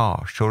had a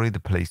car, surely the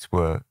police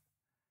were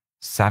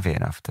savvy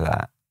enough to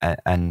that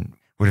and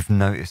would have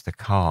noticed a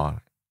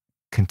car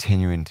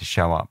continuing to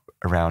show up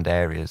around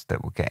areas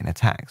that were getting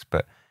attacks,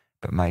 but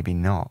maybe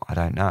not. I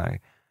don't know.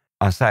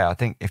 I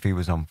think if he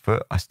was on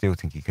foot, I still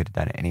think he could have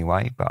done it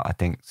anyway. But I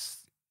think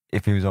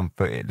if he was on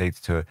foot, it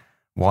leads to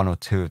one or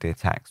two of the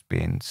attacks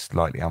being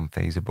slightly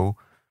unfeasible.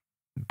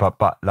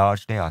 But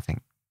largely, I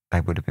think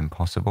they would have been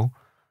possible.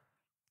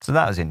 So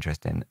that was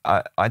interesting.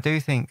 I do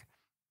think,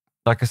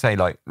 like I say,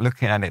 like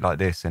looking at it like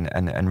this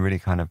and really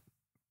kind of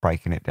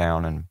breaking it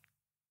down and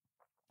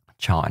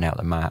charting out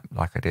the map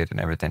like I did and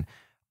everything,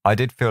 I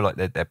did feel like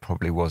there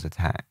probably was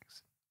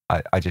attacks.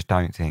 I just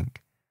don't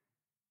think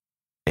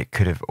it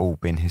could have all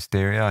been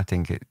hysteria. I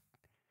think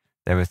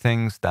there were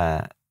things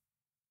that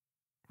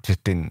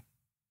just didn't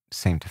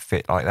seem to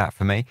fit like that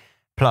for me.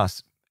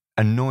 Plus,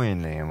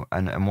 annoyingly,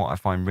 and what I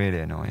find really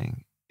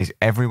annoying is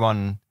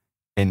everyone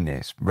in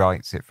this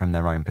writes it from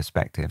their own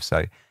perspective.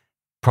 So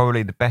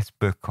probably the best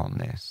book on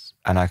this,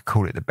 and I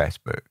call it the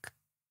best book,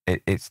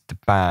 it's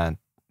the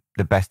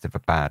best of a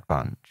bad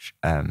bunch.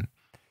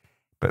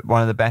 But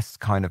one of the best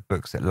kind of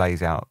books that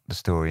lays out the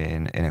story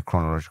in a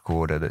chronological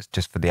order that's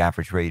just for the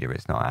average reader,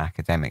 it's not an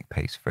academic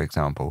piece, for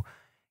example,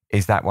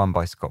 is that one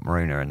by Scott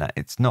Maruna. And that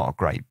it's not a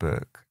great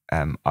book.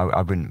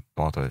 I wouldn't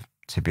bother,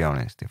 to be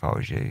honest, if I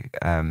was you.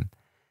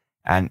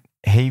 And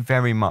he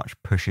very much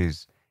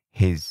pushes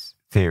his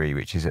theory,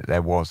 which is that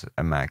there was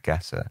a Mad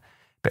Gasser,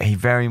 but he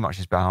very much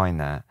is behind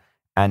that.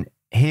 And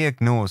he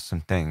ignores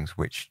some things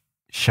which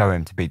show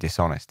him to be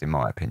dishonest, in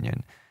my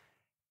opinion.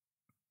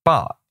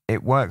 But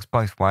it works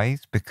both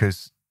ways,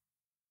 because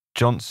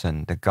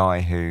Johnson, the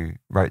guy who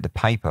wrote the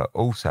paper,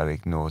 also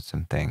ignored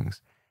some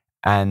things.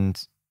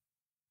 And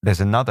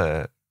there's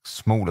another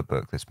smaller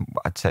book that's,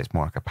 I'd say it's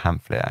more like a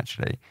pamphlet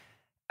actually,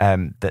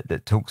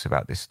 that talks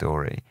about this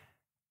story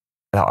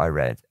that I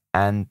read.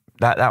 And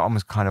that one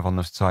was kind of on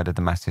the side of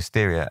the mass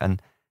hysteria,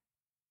 and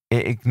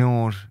it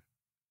ignored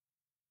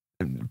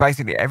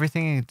basically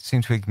everything. It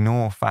seemed to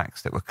ignore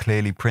facts that were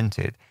clearly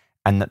printed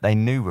and that they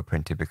knew were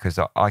printed, because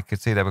I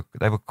could see they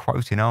were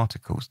quoting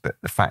articles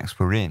that the facts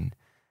were in,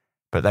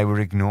 but they were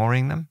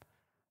ignoring them.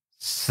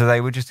 So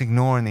they were just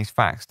ignoring these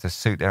facts to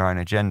suit their own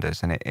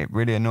agendas, and it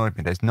really annoyed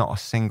me. There's not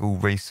a single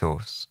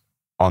resource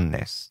on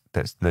this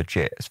that's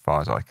legit as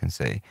far as I can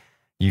see.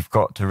 You've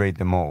got to read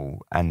them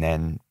all and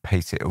then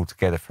piece it all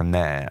together from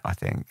there, I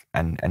think,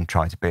 and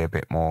try to be a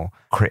bit more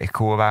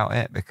critical about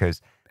it,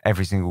 because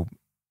every single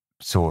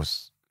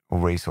source or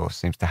resource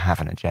seems to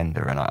have an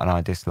agenda, and I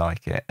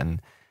dislike it.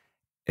 And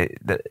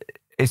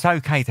it's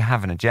okay to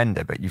have an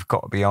agenda, but you've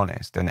got to be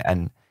honest,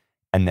 and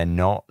they're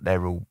not.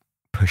 They're all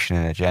pushing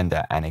an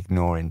agenda and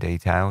ignoring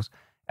details.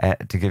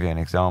 To give you an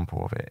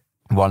example of it,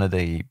 one of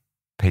the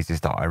pieces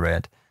that I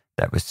read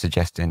that was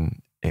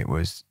suggesting it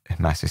was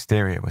mass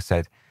hysteria was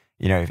said,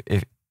 you know,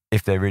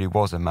 if there really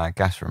was a Mad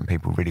Gasser and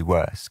people really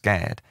were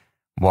scared,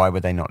 why were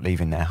they not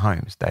leaving their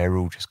homes? They were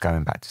all just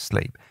going back to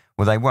sleep.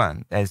 Well, they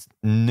weren't. There's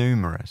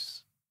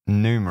numerous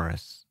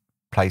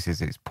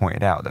places it's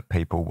pointed out that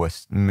people were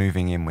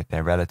moving in with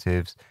their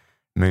relatives,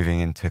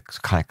 moving into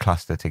kind of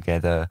cluster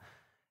together.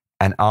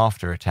 And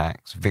after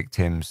attacks,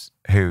 victims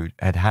who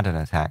had had an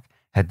attack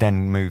had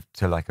then moved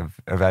to like a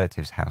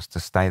relative's house to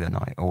stay the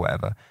night or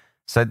whatever.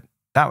 So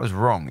that was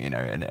wrong, you know.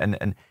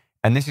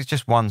 And this is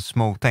just one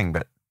small thing,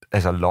 but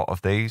there's a lot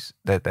of these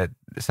that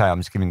say, I'm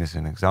just giving this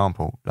an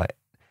example, like,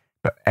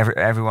 but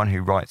everyone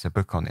who writes a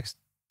book on this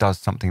does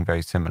something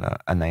very similar,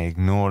 and they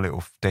ignore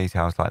little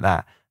details like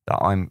that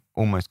I'm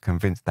almost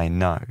convinced they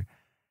know,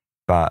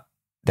 but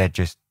they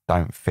just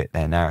don't fit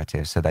their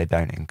narrative, so they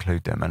don't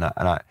include them.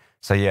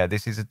 So yeah,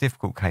 this is a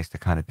difficult case to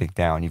kind of dig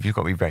down. You've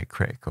got to be very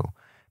critical.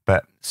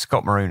 But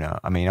Scott Maruna,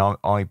 I mean,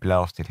 I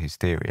blasted his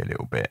theory a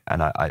little bit,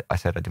 and I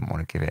said I didn't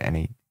want to give it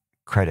any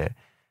credit.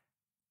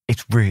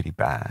 It's really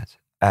bad.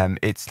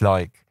 It's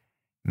like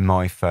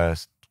my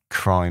first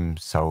crime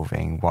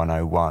solving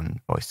 101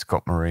 by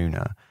Scott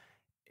Maruna.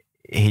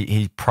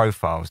 He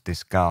profiles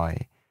this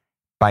guy,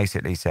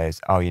 basically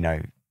says, oh, you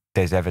know,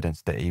 there's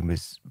evidence that he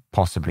was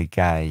possibly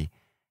gay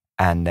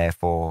and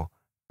therefore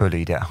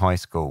bullied at high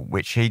school,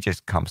 which he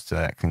just comes to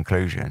that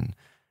conclusion.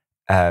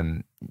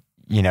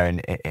 You know,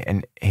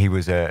 and he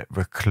was a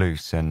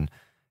recluse and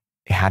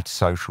he had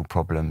social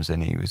problems,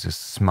 and he was a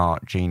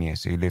smart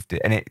genius who lived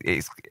it. And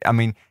it's, I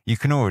mean, you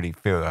can already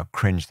feel how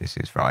cringe this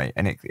is, right?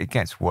 And it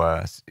gets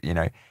worse, you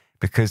know,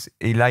 because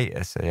he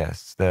later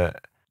says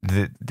that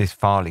this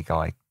Farley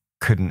guy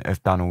couldn't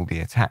have done all the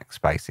attacks,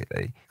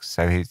 basically.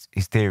 So his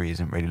theory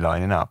isn't really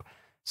lining up.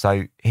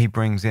 So he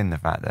brings in the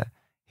fact that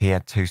he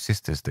had two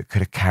sisters that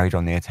could have carried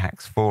on the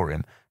attacks for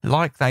him,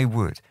 like they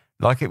would.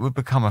 Like it would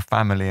become a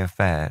family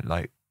affair.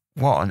 Like,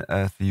 what on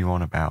earth are you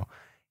on about?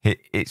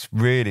 It's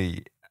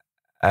really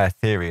a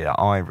theory that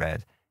I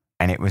read,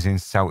 and it was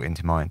insulting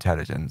to my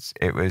intelligence.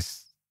 It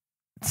was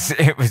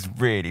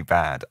really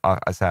bad.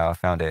 I say I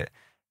found it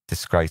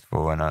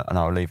disgraceful, and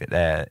I'll leave it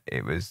there.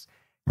 It was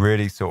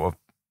really sort of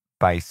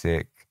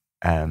basic,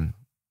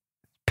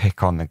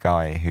 pick on the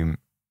guy who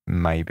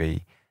may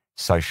be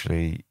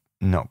socially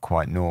not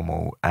quite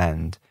normal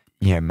and,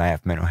 you know, may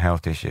have mental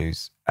health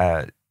issues,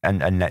 and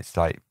let's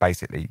like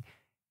basically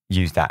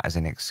use that as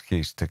an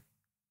excuse to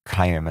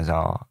claim him as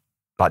our,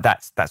 like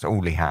that's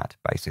all he had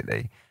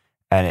basically,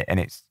 and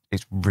it's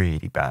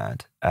really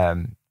bad.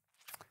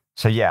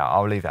 So yeah,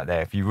 I'll leave that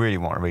there. If you really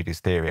want to read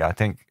his theory, I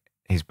think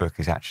his book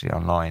is actually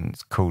online.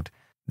 It's called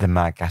The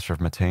Mad Gasser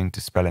of Mattoon,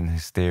 Dispelling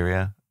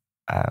Hysteria.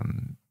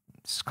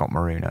 Scott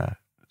Maruna,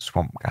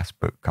 Swamp Gas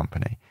Book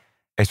Company.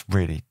 It's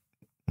really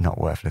not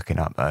worth looking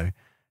up though.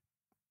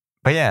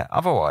 But yeah,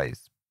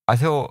 otherwise, I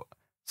thought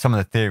some of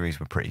the theories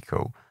were pretty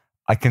cool.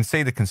 I can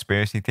see the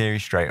conspiracy theory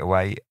straight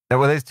away.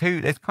 Well, there's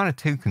kind of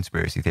two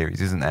conspiracy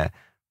theories, isn't there?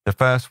 The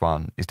first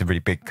one is the really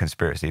big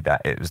conspiracy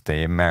that it was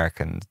the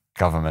American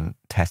government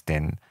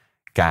testing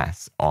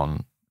gas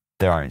on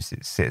their own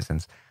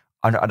citizens.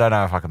 I don't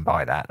know if I can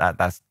buy that.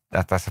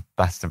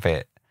 That's a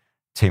bit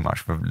too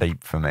much of a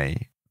leap for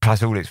me.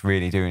 Plus, all it's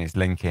really doing is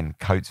linking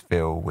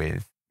Coatesville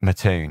with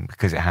Mattoon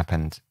because it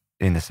happened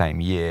in the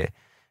same year,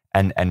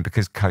 and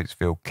because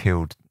Coatesville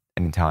killed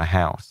an entire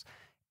house.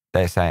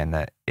 They're saying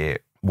that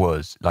it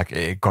was like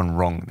it had gone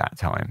wrong that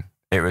time.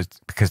 It was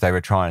because they were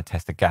trying to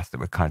test a gas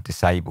that would kind of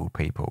disable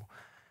people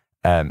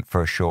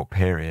for a short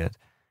period,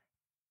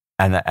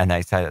 and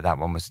they say that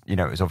one was,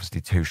 it was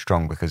obviously too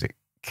strong because it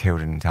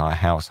killed an entire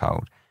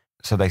household.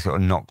 So they sort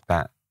of knocked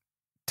that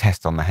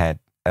test on the head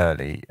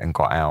early and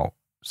got out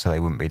so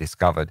they wouldn't be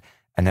discovered.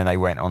 And then they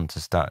went on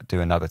to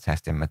do another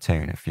test in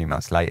Mattoon a few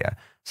months later.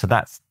 So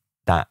that's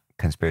that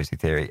conspiracy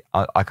theory.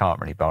 I can't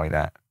really buy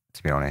that,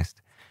 to be honest.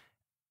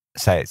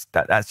 So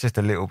that's just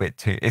a little bit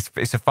too.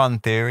 It's a fun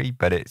theory,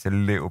 but it's a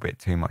little bit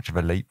too much of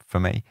a leap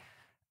for me.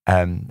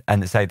 And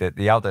to say that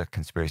the other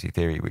conspiracy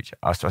theory, which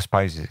I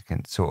suppose is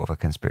sort of a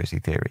conspiracy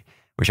theory,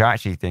 which I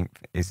actually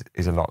think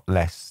is a lot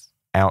less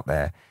out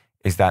there,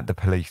 is that the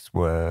police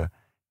were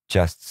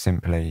just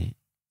simply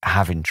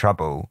having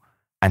trouble,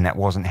 and that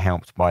wasn't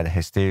helped by the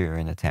hysteria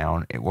in the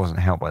town. It wasn't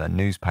helped by the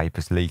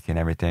newspapers leaking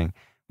everything.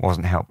 It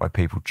wasn't helped by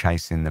people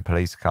chasing the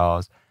police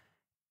cars.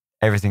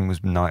 Everything was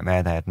a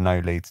nightmare. They had no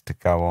leads to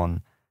go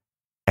on.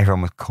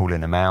 Everyone was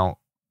calling them out.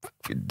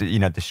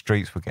 The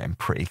streets were getting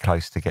pretty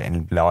close to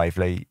getting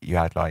lively. You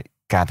had like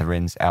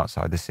gatherings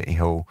outside the city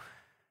hall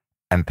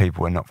and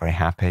people were not very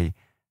happy.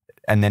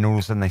 And then all of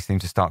a sudden they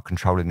seemed to start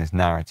controlling this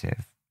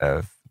narrative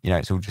of,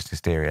 it's all just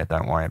hysteria,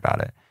 don't worry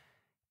about it.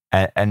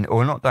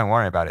 Or not don't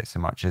worry about it so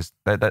much as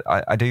that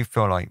I do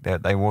feel like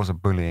there was a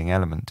bullying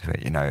element to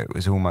it. It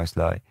was almost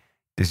like,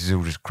 this is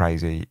all just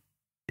crazy.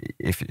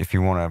 If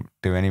you want to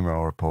do any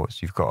more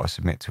reports, you've got to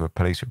submit to a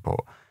police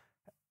report,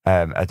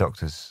 a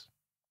doctor's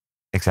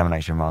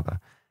examination rather.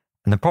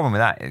 And the problem with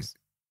that is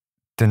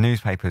the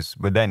newspapers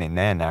were then in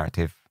their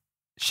narrative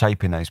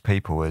shaping those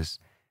people as,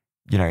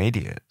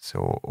 idiots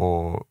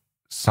or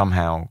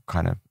somehow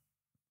kind of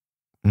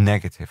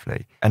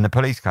negatively. And the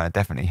police kind of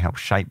definitely helped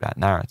shape that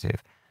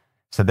narrative.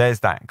 So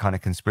there's that kind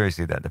of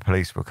conspiracy that the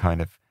police were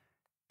kind of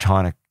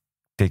trying to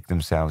dig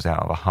themselves out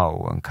of a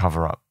hole and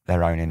cover up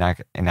their own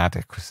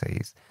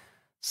inadequacies.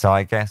 So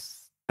I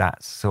guess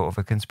that's sort of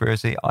a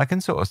conspiracy. I can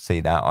sort of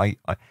see that.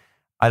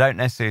 I don't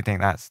necessarily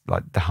think that's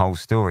like the whole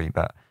story,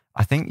 but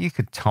I think you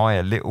could tie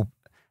a little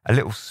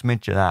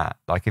smidge of that.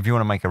 Like if you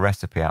want to make a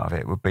recipe out of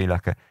it, it would be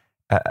like a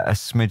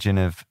smidgen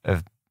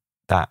of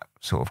that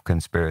sort of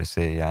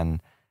conspiracy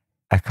and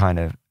a kind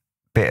of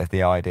bit of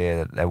the idea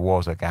that there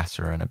was a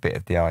gasser and a bit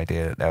of the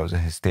idea that there was a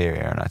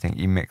hysteria. And I think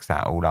you mix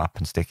that all up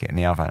and stick it in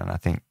the oven, and I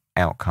think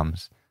out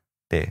comes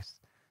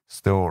this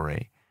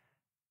story.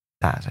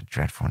 That's a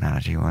dreadful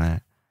analogy, wasn't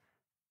it?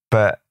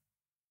 But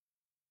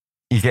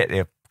you get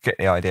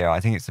the idea.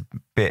 I think it's a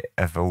bit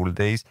of all of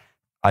these.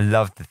 I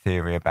love the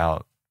theory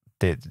about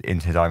the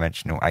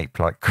interdimensional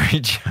ape-like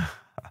creature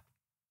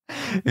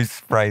who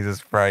sprays a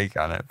spray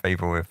gun at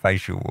people with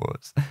facial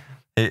warts.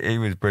 He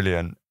was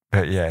brilliant.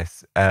 But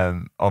yes,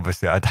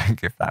 obviously I don't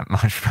give that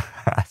much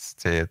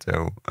veracity at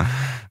all.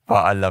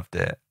 But I loved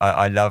it.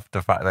 I love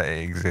the fact that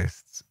it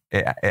exists.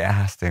 It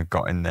has to have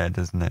got in there,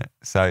 doesn't it?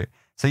 So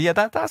yeah,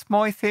 that's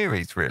my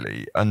theories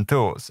really and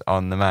thoughts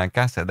on the Mad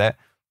Gasser. There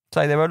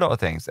were a lot of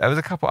things. There was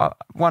a couple.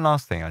 One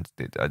last thing I just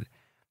did.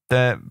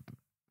 The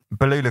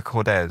Belula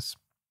Cordes,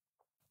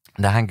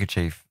 the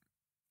handkerchief.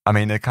 I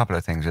mean, a couple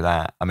of things with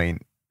that. I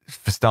mean,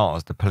 for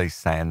starters, the police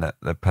saying that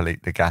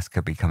the gas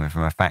could be coming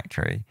from a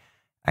factory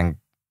and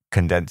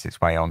condense its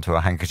way onto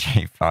a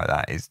handkerchief like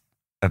that is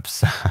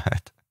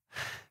absurd.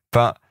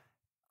 But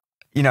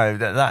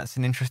that's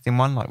an interesting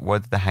one. Like, where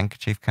did the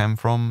handkerchief come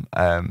from?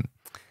 But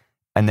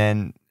I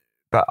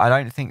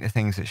don't think the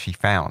things that she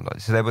found.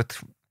 Like, so there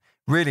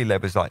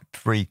was like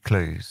 3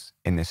 clues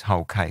in this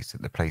whole case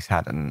that the police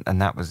had,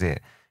 and that was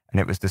it.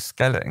 And it was the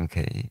skeleton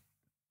key,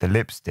 the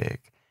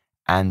lipstick,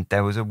 and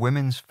there was a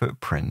women's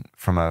footprint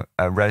from a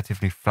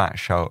relatively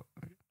flat-soled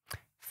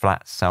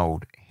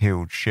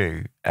heeled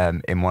shoe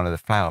in one of the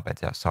flower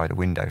beds outside a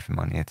window from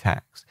one of the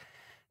attacks.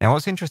 Now,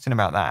 what's interesting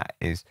about that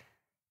is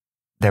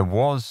there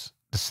was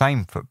the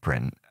same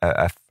footprint,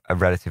 a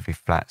relatively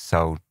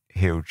flat-soled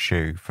heeled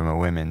shoe from a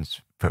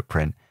women's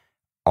footprint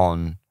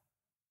on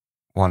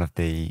one of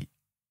the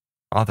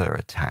other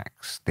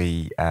attacks,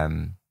 the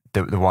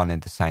one in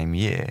the same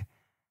year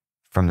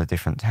from the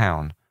different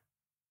town.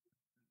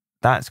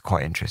 That's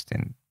quite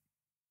interesting.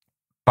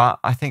 But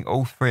I think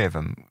all 3 of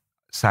them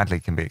sadly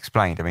can be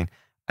explained. I mean,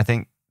 I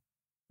think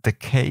the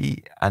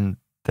key and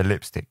the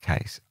lipstick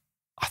case,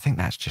 I think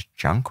that's just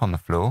junk on the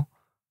floor.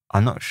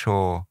 I'm not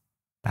sure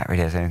that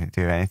really has anything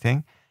to do with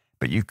anything,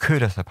 but you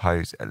could, I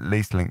suppose, at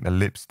least link the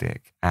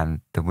lipstick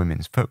and the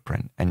women's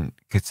footprint, and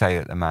could say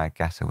that the Mad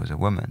Gasser was a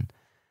woman,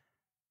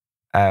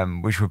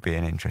 which would be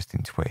an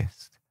interesting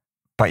twist.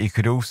 But you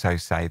could also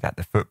say that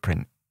the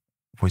footprint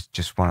was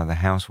just one of the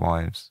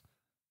housewives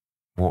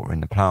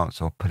watering the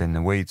plants or pulling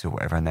the weeds or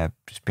whatever, and there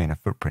just being a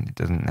footprint. It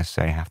doesn't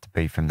necessarily have to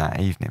be from that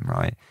evening,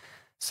 right?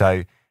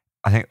 So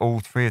I think all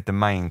three of the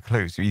main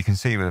clues, you can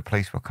see where the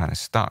police were kind of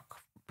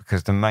stuck,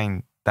 because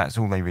that's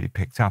all they really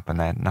picked up, and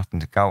they had nothing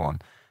to go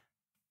on.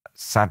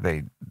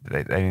 Sadly,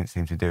 they didn't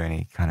seem to do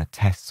any kind of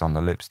tests on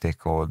the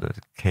lipstick or the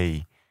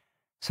key.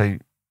 So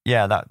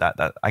yeah,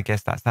 that I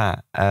guess that's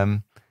that.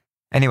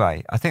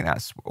 Anyway, I think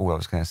that's all I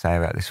was going to say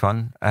about this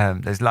one.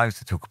 There's loads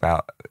to talk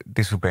about.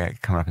 This will be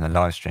coming up in the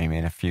live stream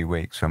in a few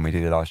weeks when we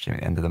do the live stream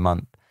at the end of the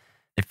month.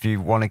 If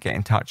you want to get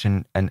in touch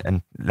and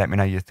let me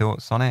know your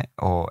thoughts on it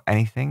or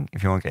anything,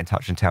 if you want to get in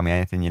touch and tell me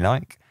anything you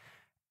like,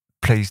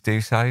 please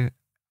do so.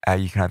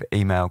 You can have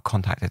email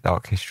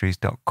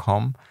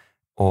contact@darkhistories.com,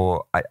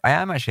 or I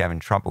am actually having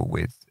trouble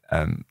with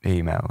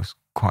emails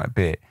quite a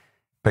bit,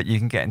 but you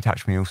can get in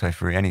touch with me also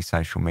through any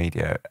social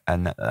media,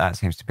 and that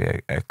seems to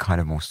be a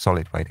kind of more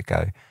solid way to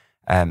go.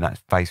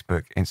 That's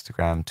Facebook,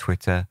 Instagram,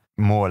 Twitter,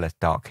 more or less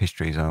Dark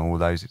Histories on all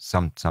those.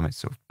 Some it's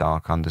sort of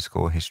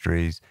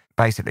dark_histories.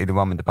 Basically, the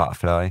one with the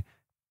butterfly.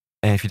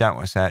 And if you don't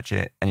want to search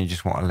it and you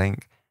just want a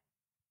link,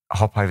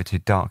 hop over to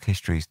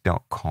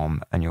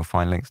darkhistories.com and you'll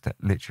find links to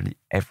literally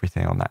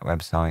everything on that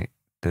website,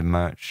 the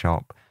merch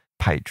shop,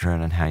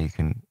 Patreon, and how you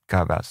can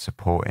go about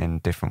supporting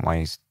different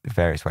ways,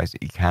 various ways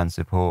that you can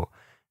support.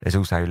 There's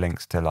also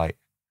links to like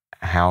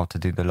how to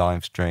do the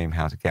live stream,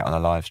 how to get on a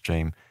live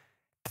stream,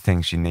 the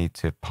things you need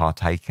to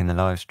partake in the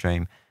live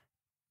stream,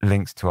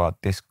 links to our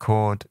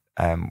Discord,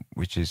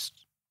 which is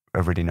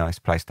a really nice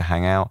place to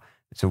hang out.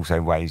 There's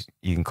also ways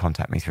you can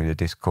contact me through the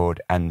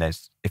Discord. And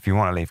if you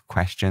want to leave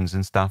questions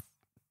and stuff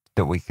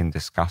that we can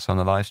discuss on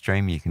the live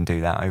stream, you can do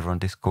that over on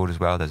Discord as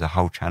well. There's a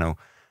whole channel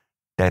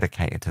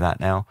dedicated to that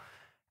now.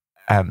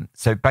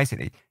 So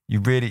basically,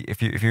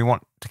 if you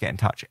want to get in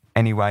touch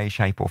any way,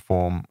 shape or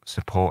form,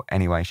 support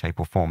any way, shape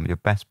or form, your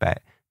best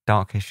bet,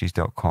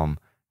 darkhistories.com.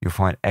 You'll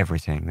find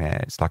everything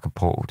there. It's like a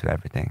portal to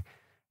everything.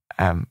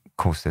 Of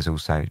course, there's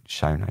also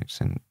show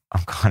notes, and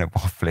I'm kind of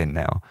waffling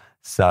now.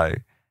 So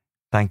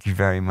thank you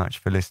very much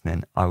for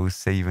listening. I will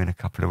see you in a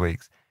couple of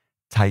weeks.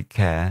 Take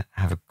care.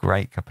 Have a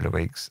great couple of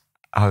weeks.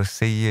 I'll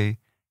see you,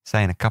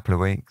 say, in a couple of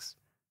weeks.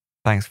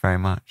 Thanks very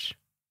much.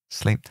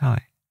 Sleep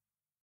tight.